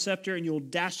an iron scepter, and you will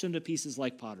dash them to pieces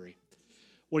like pottery.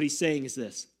 What he's saying is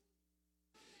this.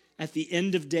 At the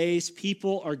end of days,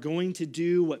 people are going to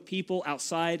do what people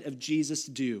outside of Jesus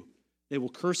do. They will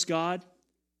curse God.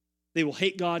 They will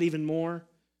hate God even more.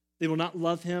 They will not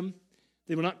love him.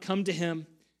 They will not come to him,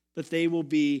 but they will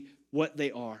be what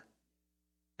they are.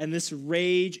 And this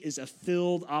rage is a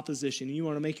filled opposition. You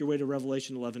want to make your way to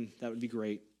Revelation 11, that would be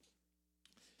great.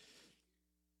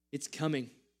 It's coming.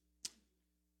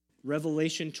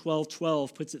 Revelation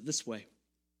 12:12 puts it this way.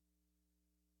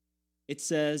 It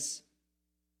says,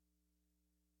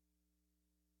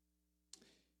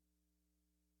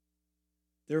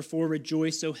 therefore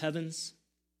rejoice, O heavens,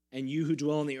 and you who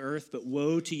dwell on the earth, but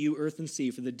woe to you, earth and sea,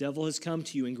 for the devil has come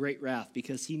to you in great wrath,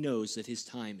 because he knows that his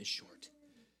time is short.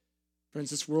 Friends,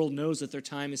 this world knows that their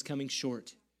time is coming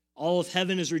short. All of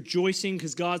heaven is rejoicing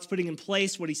because God's putting in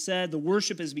place what he said. The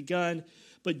worship has begun,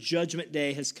 but judgment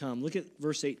day has come. Look at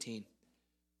verse 18.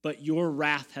 But your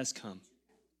wrath has come.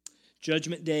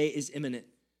 Judgment day is imminent.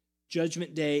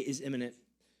 Judgment day is imminent.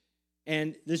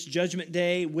 And this judgment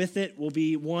day with it will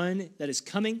be one that is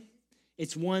coming.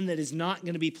 It's one that is not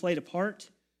going to be played apart.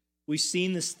 We've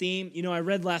seen this theme. You know, I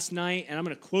read last night, and I'm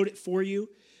going to quote it for you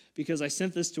because I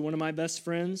sent this to one of my best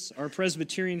friends, our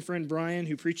Presbyterian friend Brian,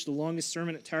 who preached the longest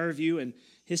sermon at Tower View in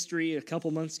history a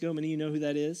couple months ago. Many of you know who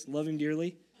that is. Love him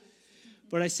dearly.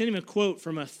 But I sent him a quote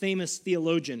from a famous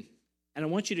theologian, and I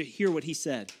want you to hear what he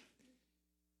said.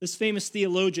 This famous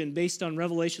theologian, based on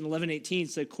Revelation 11:18,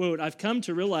 said, quote, I've come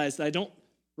to realize that I don't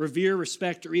revere,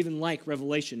 respect, or even like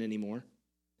Revelation anymore.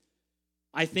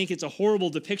 I think it's a horrible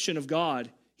depiction of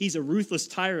God. He's a ruthless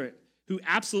tyrant who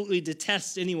absolutely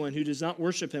detests anyone who does not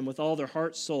worship him with all their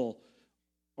heart, soul,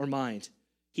 or mind.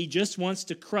 He just wants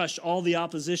to crush all the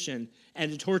opposition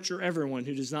and to torture everyone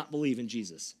who does not believe in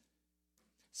Jesus.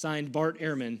 Signed, Bart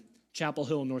Ehrman, Chapel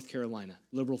Hill, North Carolina,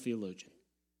 liberal theologian.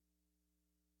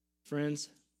 Friends,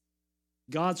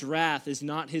 God's wrath is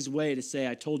not his way to say,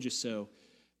 I told you so,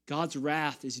 God's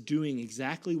wrath is doing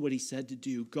exactly what he said to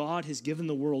do. God has given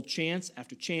the world chance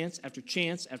after chance after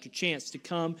chance after chance to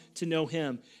come to know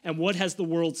him. And what has the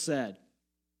world said?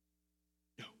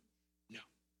 No, no,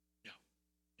 no,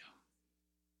 no.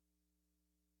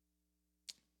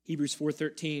 Hebrews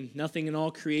 4:13, nothing in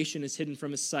all creation is hidden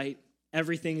from his sight.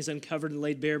 Everything is uncovered and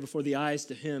laid bare before the eyes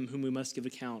to him whom we must give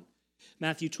account.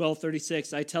 Matthew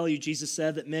 12:36, I tell you, Jesus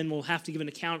said that men will have to give an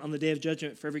account on the day of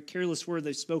judgment for every careless word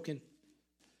they've spoken.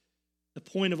 The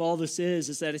point of all this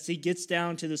is that as he gets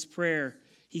down to this prayer,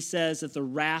 he says that the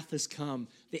wrath has come,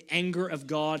 the anger of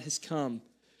God has come,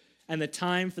 and the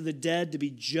time for the dead to be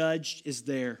judged is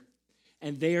there.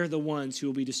 And they are the ones who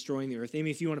will be destroying the earth.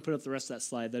 Amy, if you want to put up the rest of that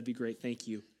slide, that'd be great. Thank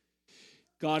you.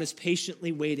 God is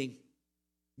patiently waiting.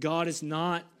 God is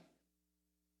not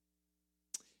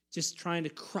just trying to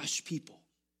crush people.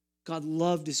 God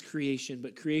loved his creation,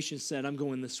 but creation said, I'm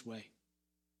going this way.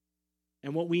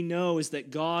 And what we know is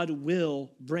that God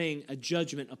will bring a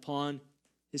judgment upon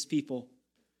his people.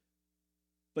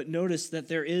 But notice that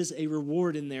there is a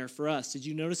reward in there for us. Did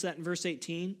you notice that in verse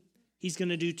 18? He's going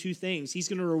to do two things. He's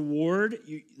going to reward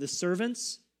the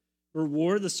servants.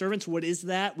 Reward the servants. What is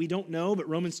that? We don't know, but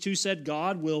Romans 2 said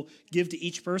God will give to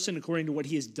each person according to what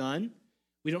he has done.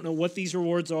 We don't know what these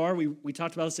rewards are. We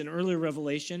talked about this in earlier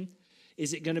Revelation.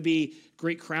 Is it going to be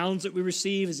great crowns that we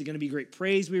receive? Is it going to be great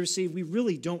praise we receive? We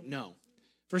really don't know.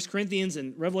 1 Corinthians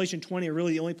and Revelation 20 are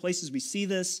really the only places we see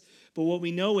this. But what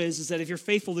we know is that if you're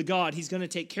faithful to God, he's going to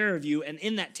take care of you. And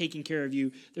in that taking care of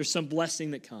you, there's some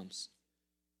blessing that comes.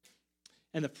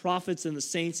 And the prophets and the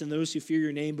saints and those who fear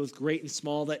your name, both great and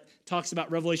small, that talks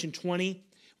about Revelation 20,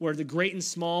 where the great and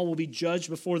small will be judged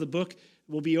before the book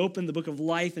will be opened, the book of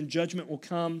life, and judgment will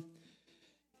come.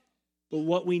 But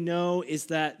what we know is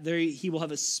that he will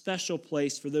have a special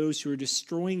place for those who are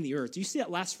destroying the earth. Do you see that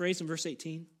last phrase in verse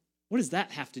 18? What does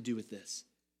that have to do with this?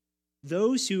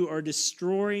 Those who are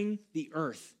destroying the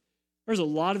earth. There's a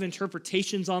lot of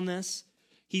interpretations on this.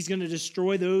 He's going to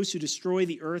destroy those who destroy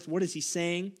the earth. What is he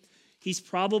saying? He's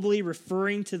probably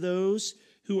referring to those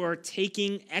who are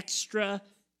taking extra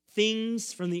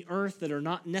things from the earth that are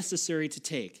not necessary to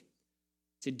take.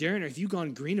 Say, Darren, have you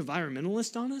gone green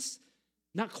environmentalist on us?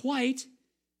 Not quite.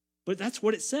 But that's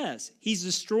what it says. He's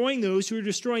destroying those who are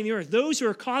destroying the earth. Those who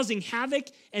are causing havoc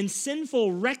and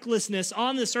sinful recklessness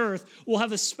on this earth will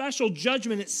have a special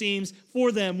judgment, it seems,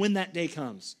 for them when that day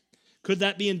comes. Could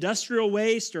that be industrial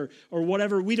waste or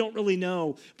whatever? We don't really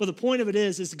know. But the point of it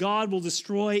is God will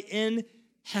destroy in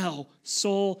hell,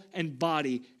 soul and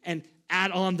body, and add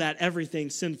on that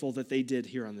everything sinful that they did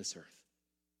here on this earth.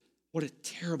 What a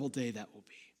terrible day that will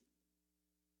be.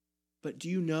 But do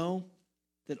you know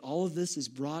that all of this is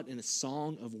brought in a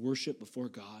song of worship before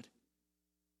God?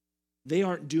 They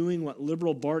aren't doing what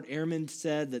liberal Bart Ehrman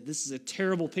said, that this is a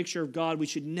terrible picture of God. We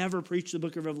should never preach the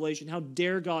book of Revelation. How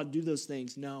dare God do those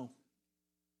things? No.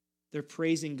 They're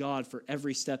praising God for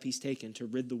every step he's taken to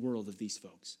rid the world of these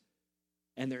folks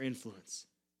and their influence.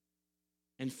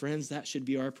 And friends, that should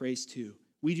be our praise too.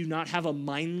 We do not have a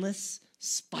mindless,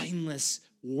 spineless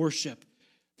worship.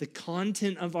 The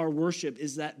content of our worship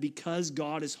is that because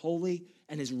God is holy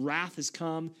and his wrath has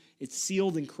come, it's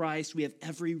sealed in Christ, we have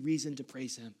every reason to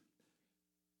praise him.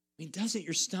 I mean, doesn't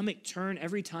your stomach turn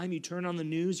every time you turn on the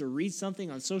news or read something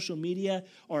on social media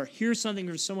or hear something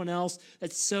from someone else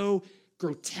that's so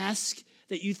grotesque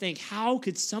that you think, how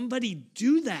could somebody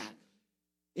do that?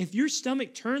 If your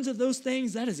stomach turns at those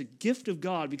things, that is a gift of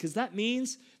God, because that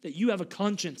means that you have a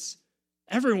conscience.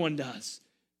 Everyone does.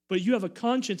 But you have a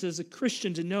conscience as a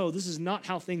Christian to know this is not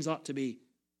how things ought to be.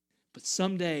 But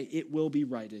someday it will be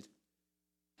righted.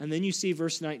 And then you see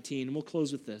verse 19, and we'll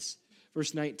close with this.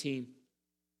 Verse 19.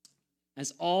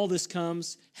 As all this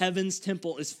comes, heaven's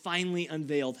temple is finally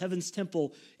unveiled. Heaven's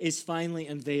temple is finally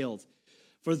unveiled.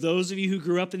 For those of you who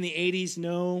grew up in the 80s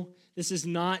know this is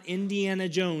not Indiana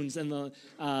Jones and the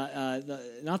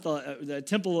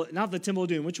temple of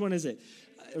Doom. Which one is it?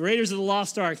 Raiders of the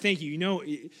Lost Ark. Thank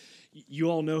you.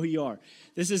 You all know who you are.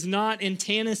 This is not in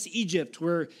Tanis, Egypt,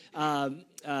 where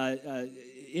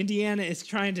Indiana is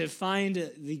trying to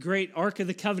find the great Ark of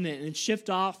the Covenant and shipped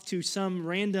off to some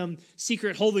random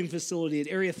secret holding facility at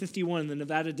Area 51 in the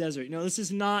Nevada desert. No, this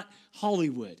is not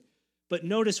Hollywood. But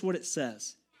notice what it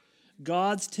says.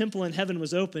 God's temple in heaven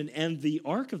was open, and the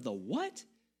Ark of the what?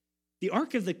 The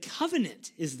Ark of the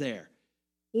Covenant is there.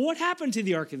 Well, what happened to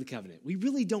the Ark of the Covenant? We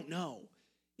really don't know.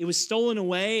 It was stolen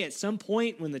away at some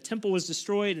point when the temple was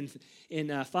destroyed in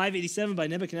 587 by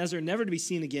Nebuchadnezzar, never to be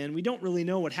seen again. We don't really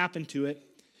know what happened to it.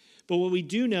 But what we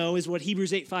do know is what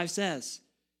Hebrews 8:5 says.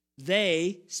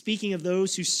 They, speaking of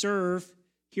those who serve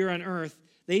here on earth,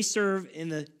 They serve in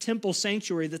the temple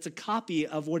sanctuary that's a copy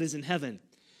of what is in heaven.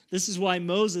 This is why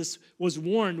Moses was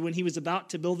warned when he was about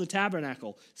to build the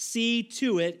tabernacle. See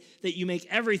to it that you make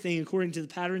everything according to the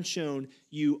pattern shown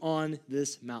you on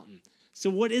this mountain. So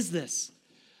what is this?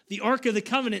 The Ark of the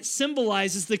Covenant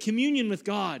symbolizes the communion with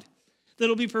God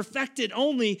that'll be perfected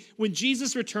only when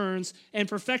Jesus returns and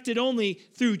perfected only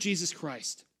through Jesus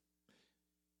Christ.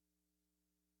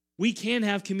 We can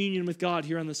have communion with God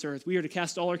here on this earth. We are to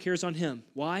cast all our cares on him.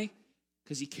 Why?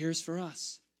 Because he cares for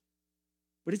us.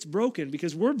 But it's broken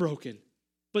because we're broken.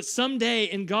 But someday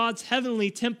in God's heavenly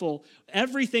temple,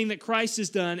 everything that Christ has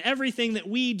done, everything that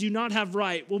we do not have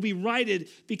right, will be righted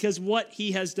because what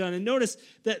he has done. And notice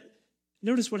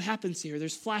what happens here.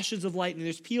 There's flashes of lightning,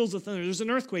 there's peals of thunder, there's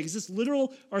an earthquake. Is this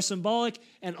literal or symbolic?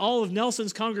 And all of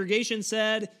Nelson's congregation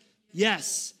said,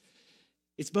 yes.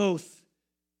 It's both.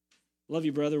 Love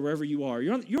you, brother, wherever you are.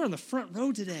 You're on the front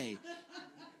row today.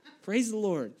 Praise the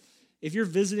Lord. If you're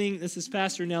visiting, this is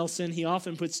Pastor Nelson. He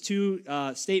often puts two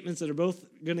statements that are both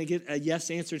going to get a yes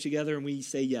answer together, and we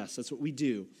say yes. That's what we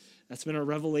do. That's been our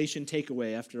revelation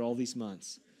takeaway after all these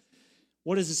months.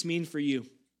 What does this mean for you?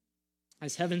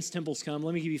 As heaven's temples come,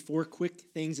 let me give you 4 quick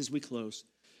things as we close.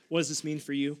 What does this mean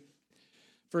for you?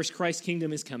 First, Christ's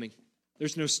kingdom is coming.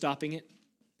 There's no stopping it.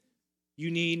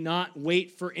 You need not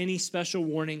wait for any special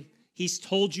warning. He's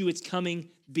told you it's coming.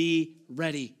 Be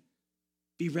ready.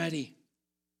 Be ready.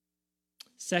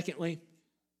 Secondly,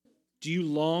 do you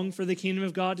long for the kingdom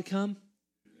of God to come?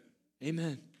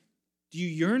 Amen. Do you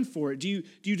yearn for it? Do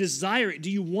you desire it? Do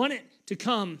you want it to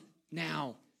come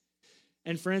now?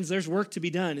 And friends, there's work to be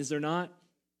done, is there not?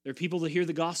 There are people to hear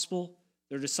the gospel.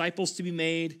 There are disciples to be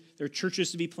made. There are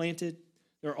churches to be planted.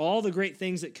 There are all the great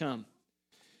things that come.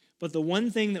 But the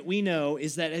one thing that we know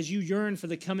is that as you yearn for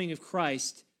the coming of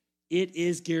Christ, it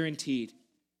is guaranteed.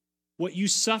 What you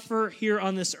suffer here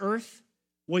on this earth,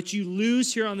 what you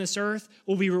lose here on this earth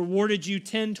will be rewarded you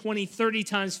 10, 20, 30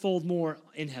 times fold more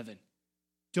in heaven.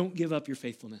 Don't give up your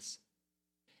faithfulness.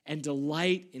 And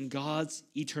delight in God's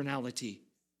eternality.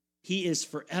 He is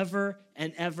forever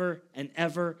and ever and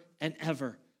ever and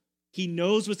ever. He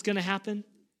knows what's going to happen.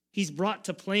 He's brought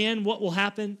to plan what will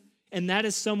happen, and that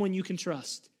is someone you can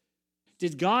trust.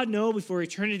 Did God know before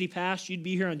eternity passed you'd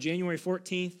be here on January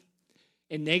 14th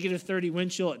in negative 30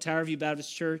 wind chill at Tower View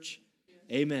Baptist Church?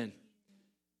 Amen.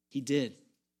 He did.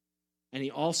 And he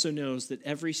also knows that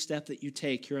every step that you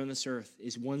take here on this earth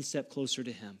is one step closer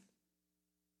to him.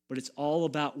 But it's all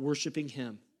about worshiping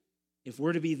him. If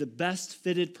we're to be the best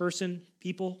fitted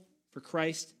people for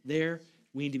Christ there,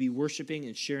 we need to be worshiping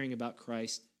and sharing about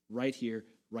Christ right here,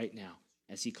 right now,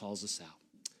 as he calls us out.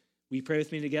 Will you pray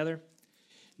with me together?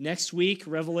 Next week,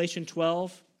 Revelation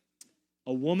 12,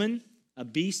 a woman, a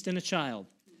beast, and a child.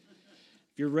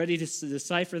 If you're ready to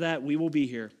decipher that, we will be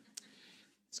here.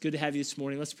 It's good to have you this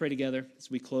morning. Let's pray together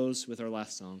as we close with our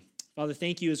last song. Father,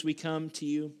 thank you as we come to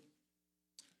you.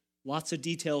 Lots of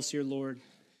details here, Lord.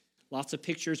 Lots of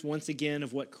pictures, once again,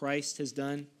 of what Christ has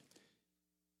done.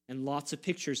 And lots of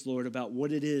pictures, Lord, about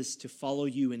what it is to follow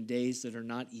you in days that are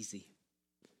not easy.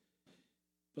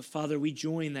 But Father, we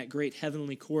join that great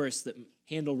heavenly chorus that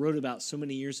Handel wrote about so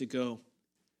many years ago,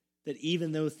 that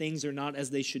even though things are not as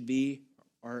they should be,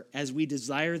 or as we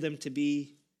desire them to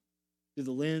be through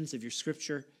the lens of your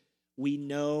scripture, we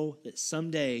know that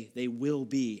someday they will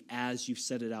be as you've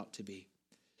set it out to be.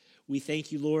 We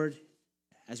thank you, Lord,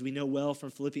 as we know well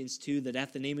from Philippians 2, that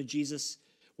at the name of Jesus,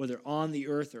 whether on the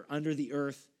earth or under the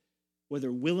earth,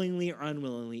 whether willingly or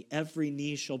unwillingly, every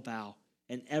knee shall bow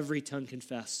and every tongue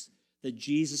confess that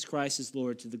Jesus Christ is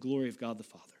Lord, to the glory of God the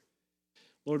Father.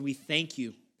 Lord, we thank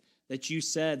you that you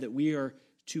said that we are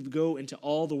to go into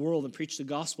all the world and preach the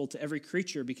gospel to every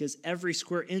creature, because every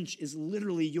square inch is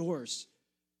literally yours.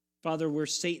 Father, where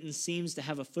Satan seems to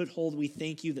have a foothold, we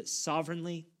thank you that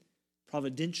sovereignly,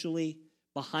 providentially,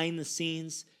 behind the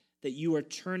scenes, that you are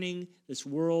turning this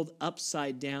world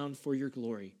upside down for your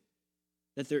glory.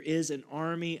 That there is an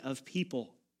army of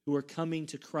people who are coming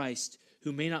to Christ,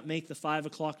 who may not make the 5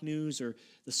 o'clock news or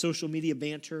the social media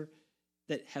banter,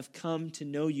 that have come to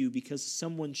know you because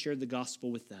someone shared the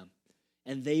gospel with them.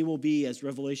 And they will be, as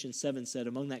Revelation 7 said,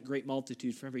 among that great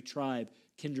multitude from every tribe,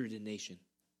 kindred, and nation.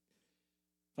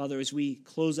 Father, as we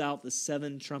close out the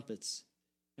 7 trumpets,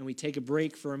 and we take a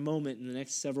break for a moment in the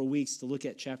next several weeks to look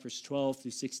at chapters 12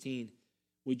 through 16,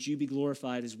 would you be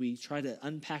glorified as we try to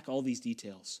unpack all these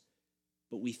details?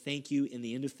 But we thank you in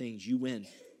the end of things, you win.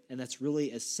 And that's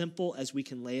really as simple as we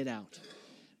can lay it out.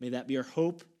 May that be our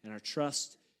hope and our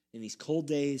trust in these cold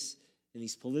days, in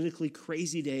these politically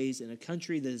crazy days, in a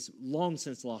country that has long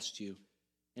since lost you,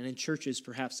 and in churches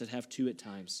perhaps that have too at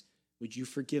times. Would you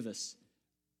forgive us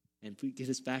and get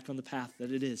us back on the path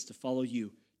that it is to follow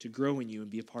you, to grow in you, and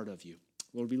be a part of you.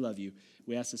 Lord, we love you.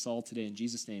 We ask this all today in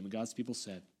Jesus' name. And God's people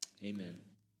said, amen.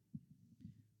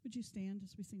 Would you stand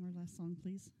as we sing our last song,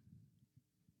 please?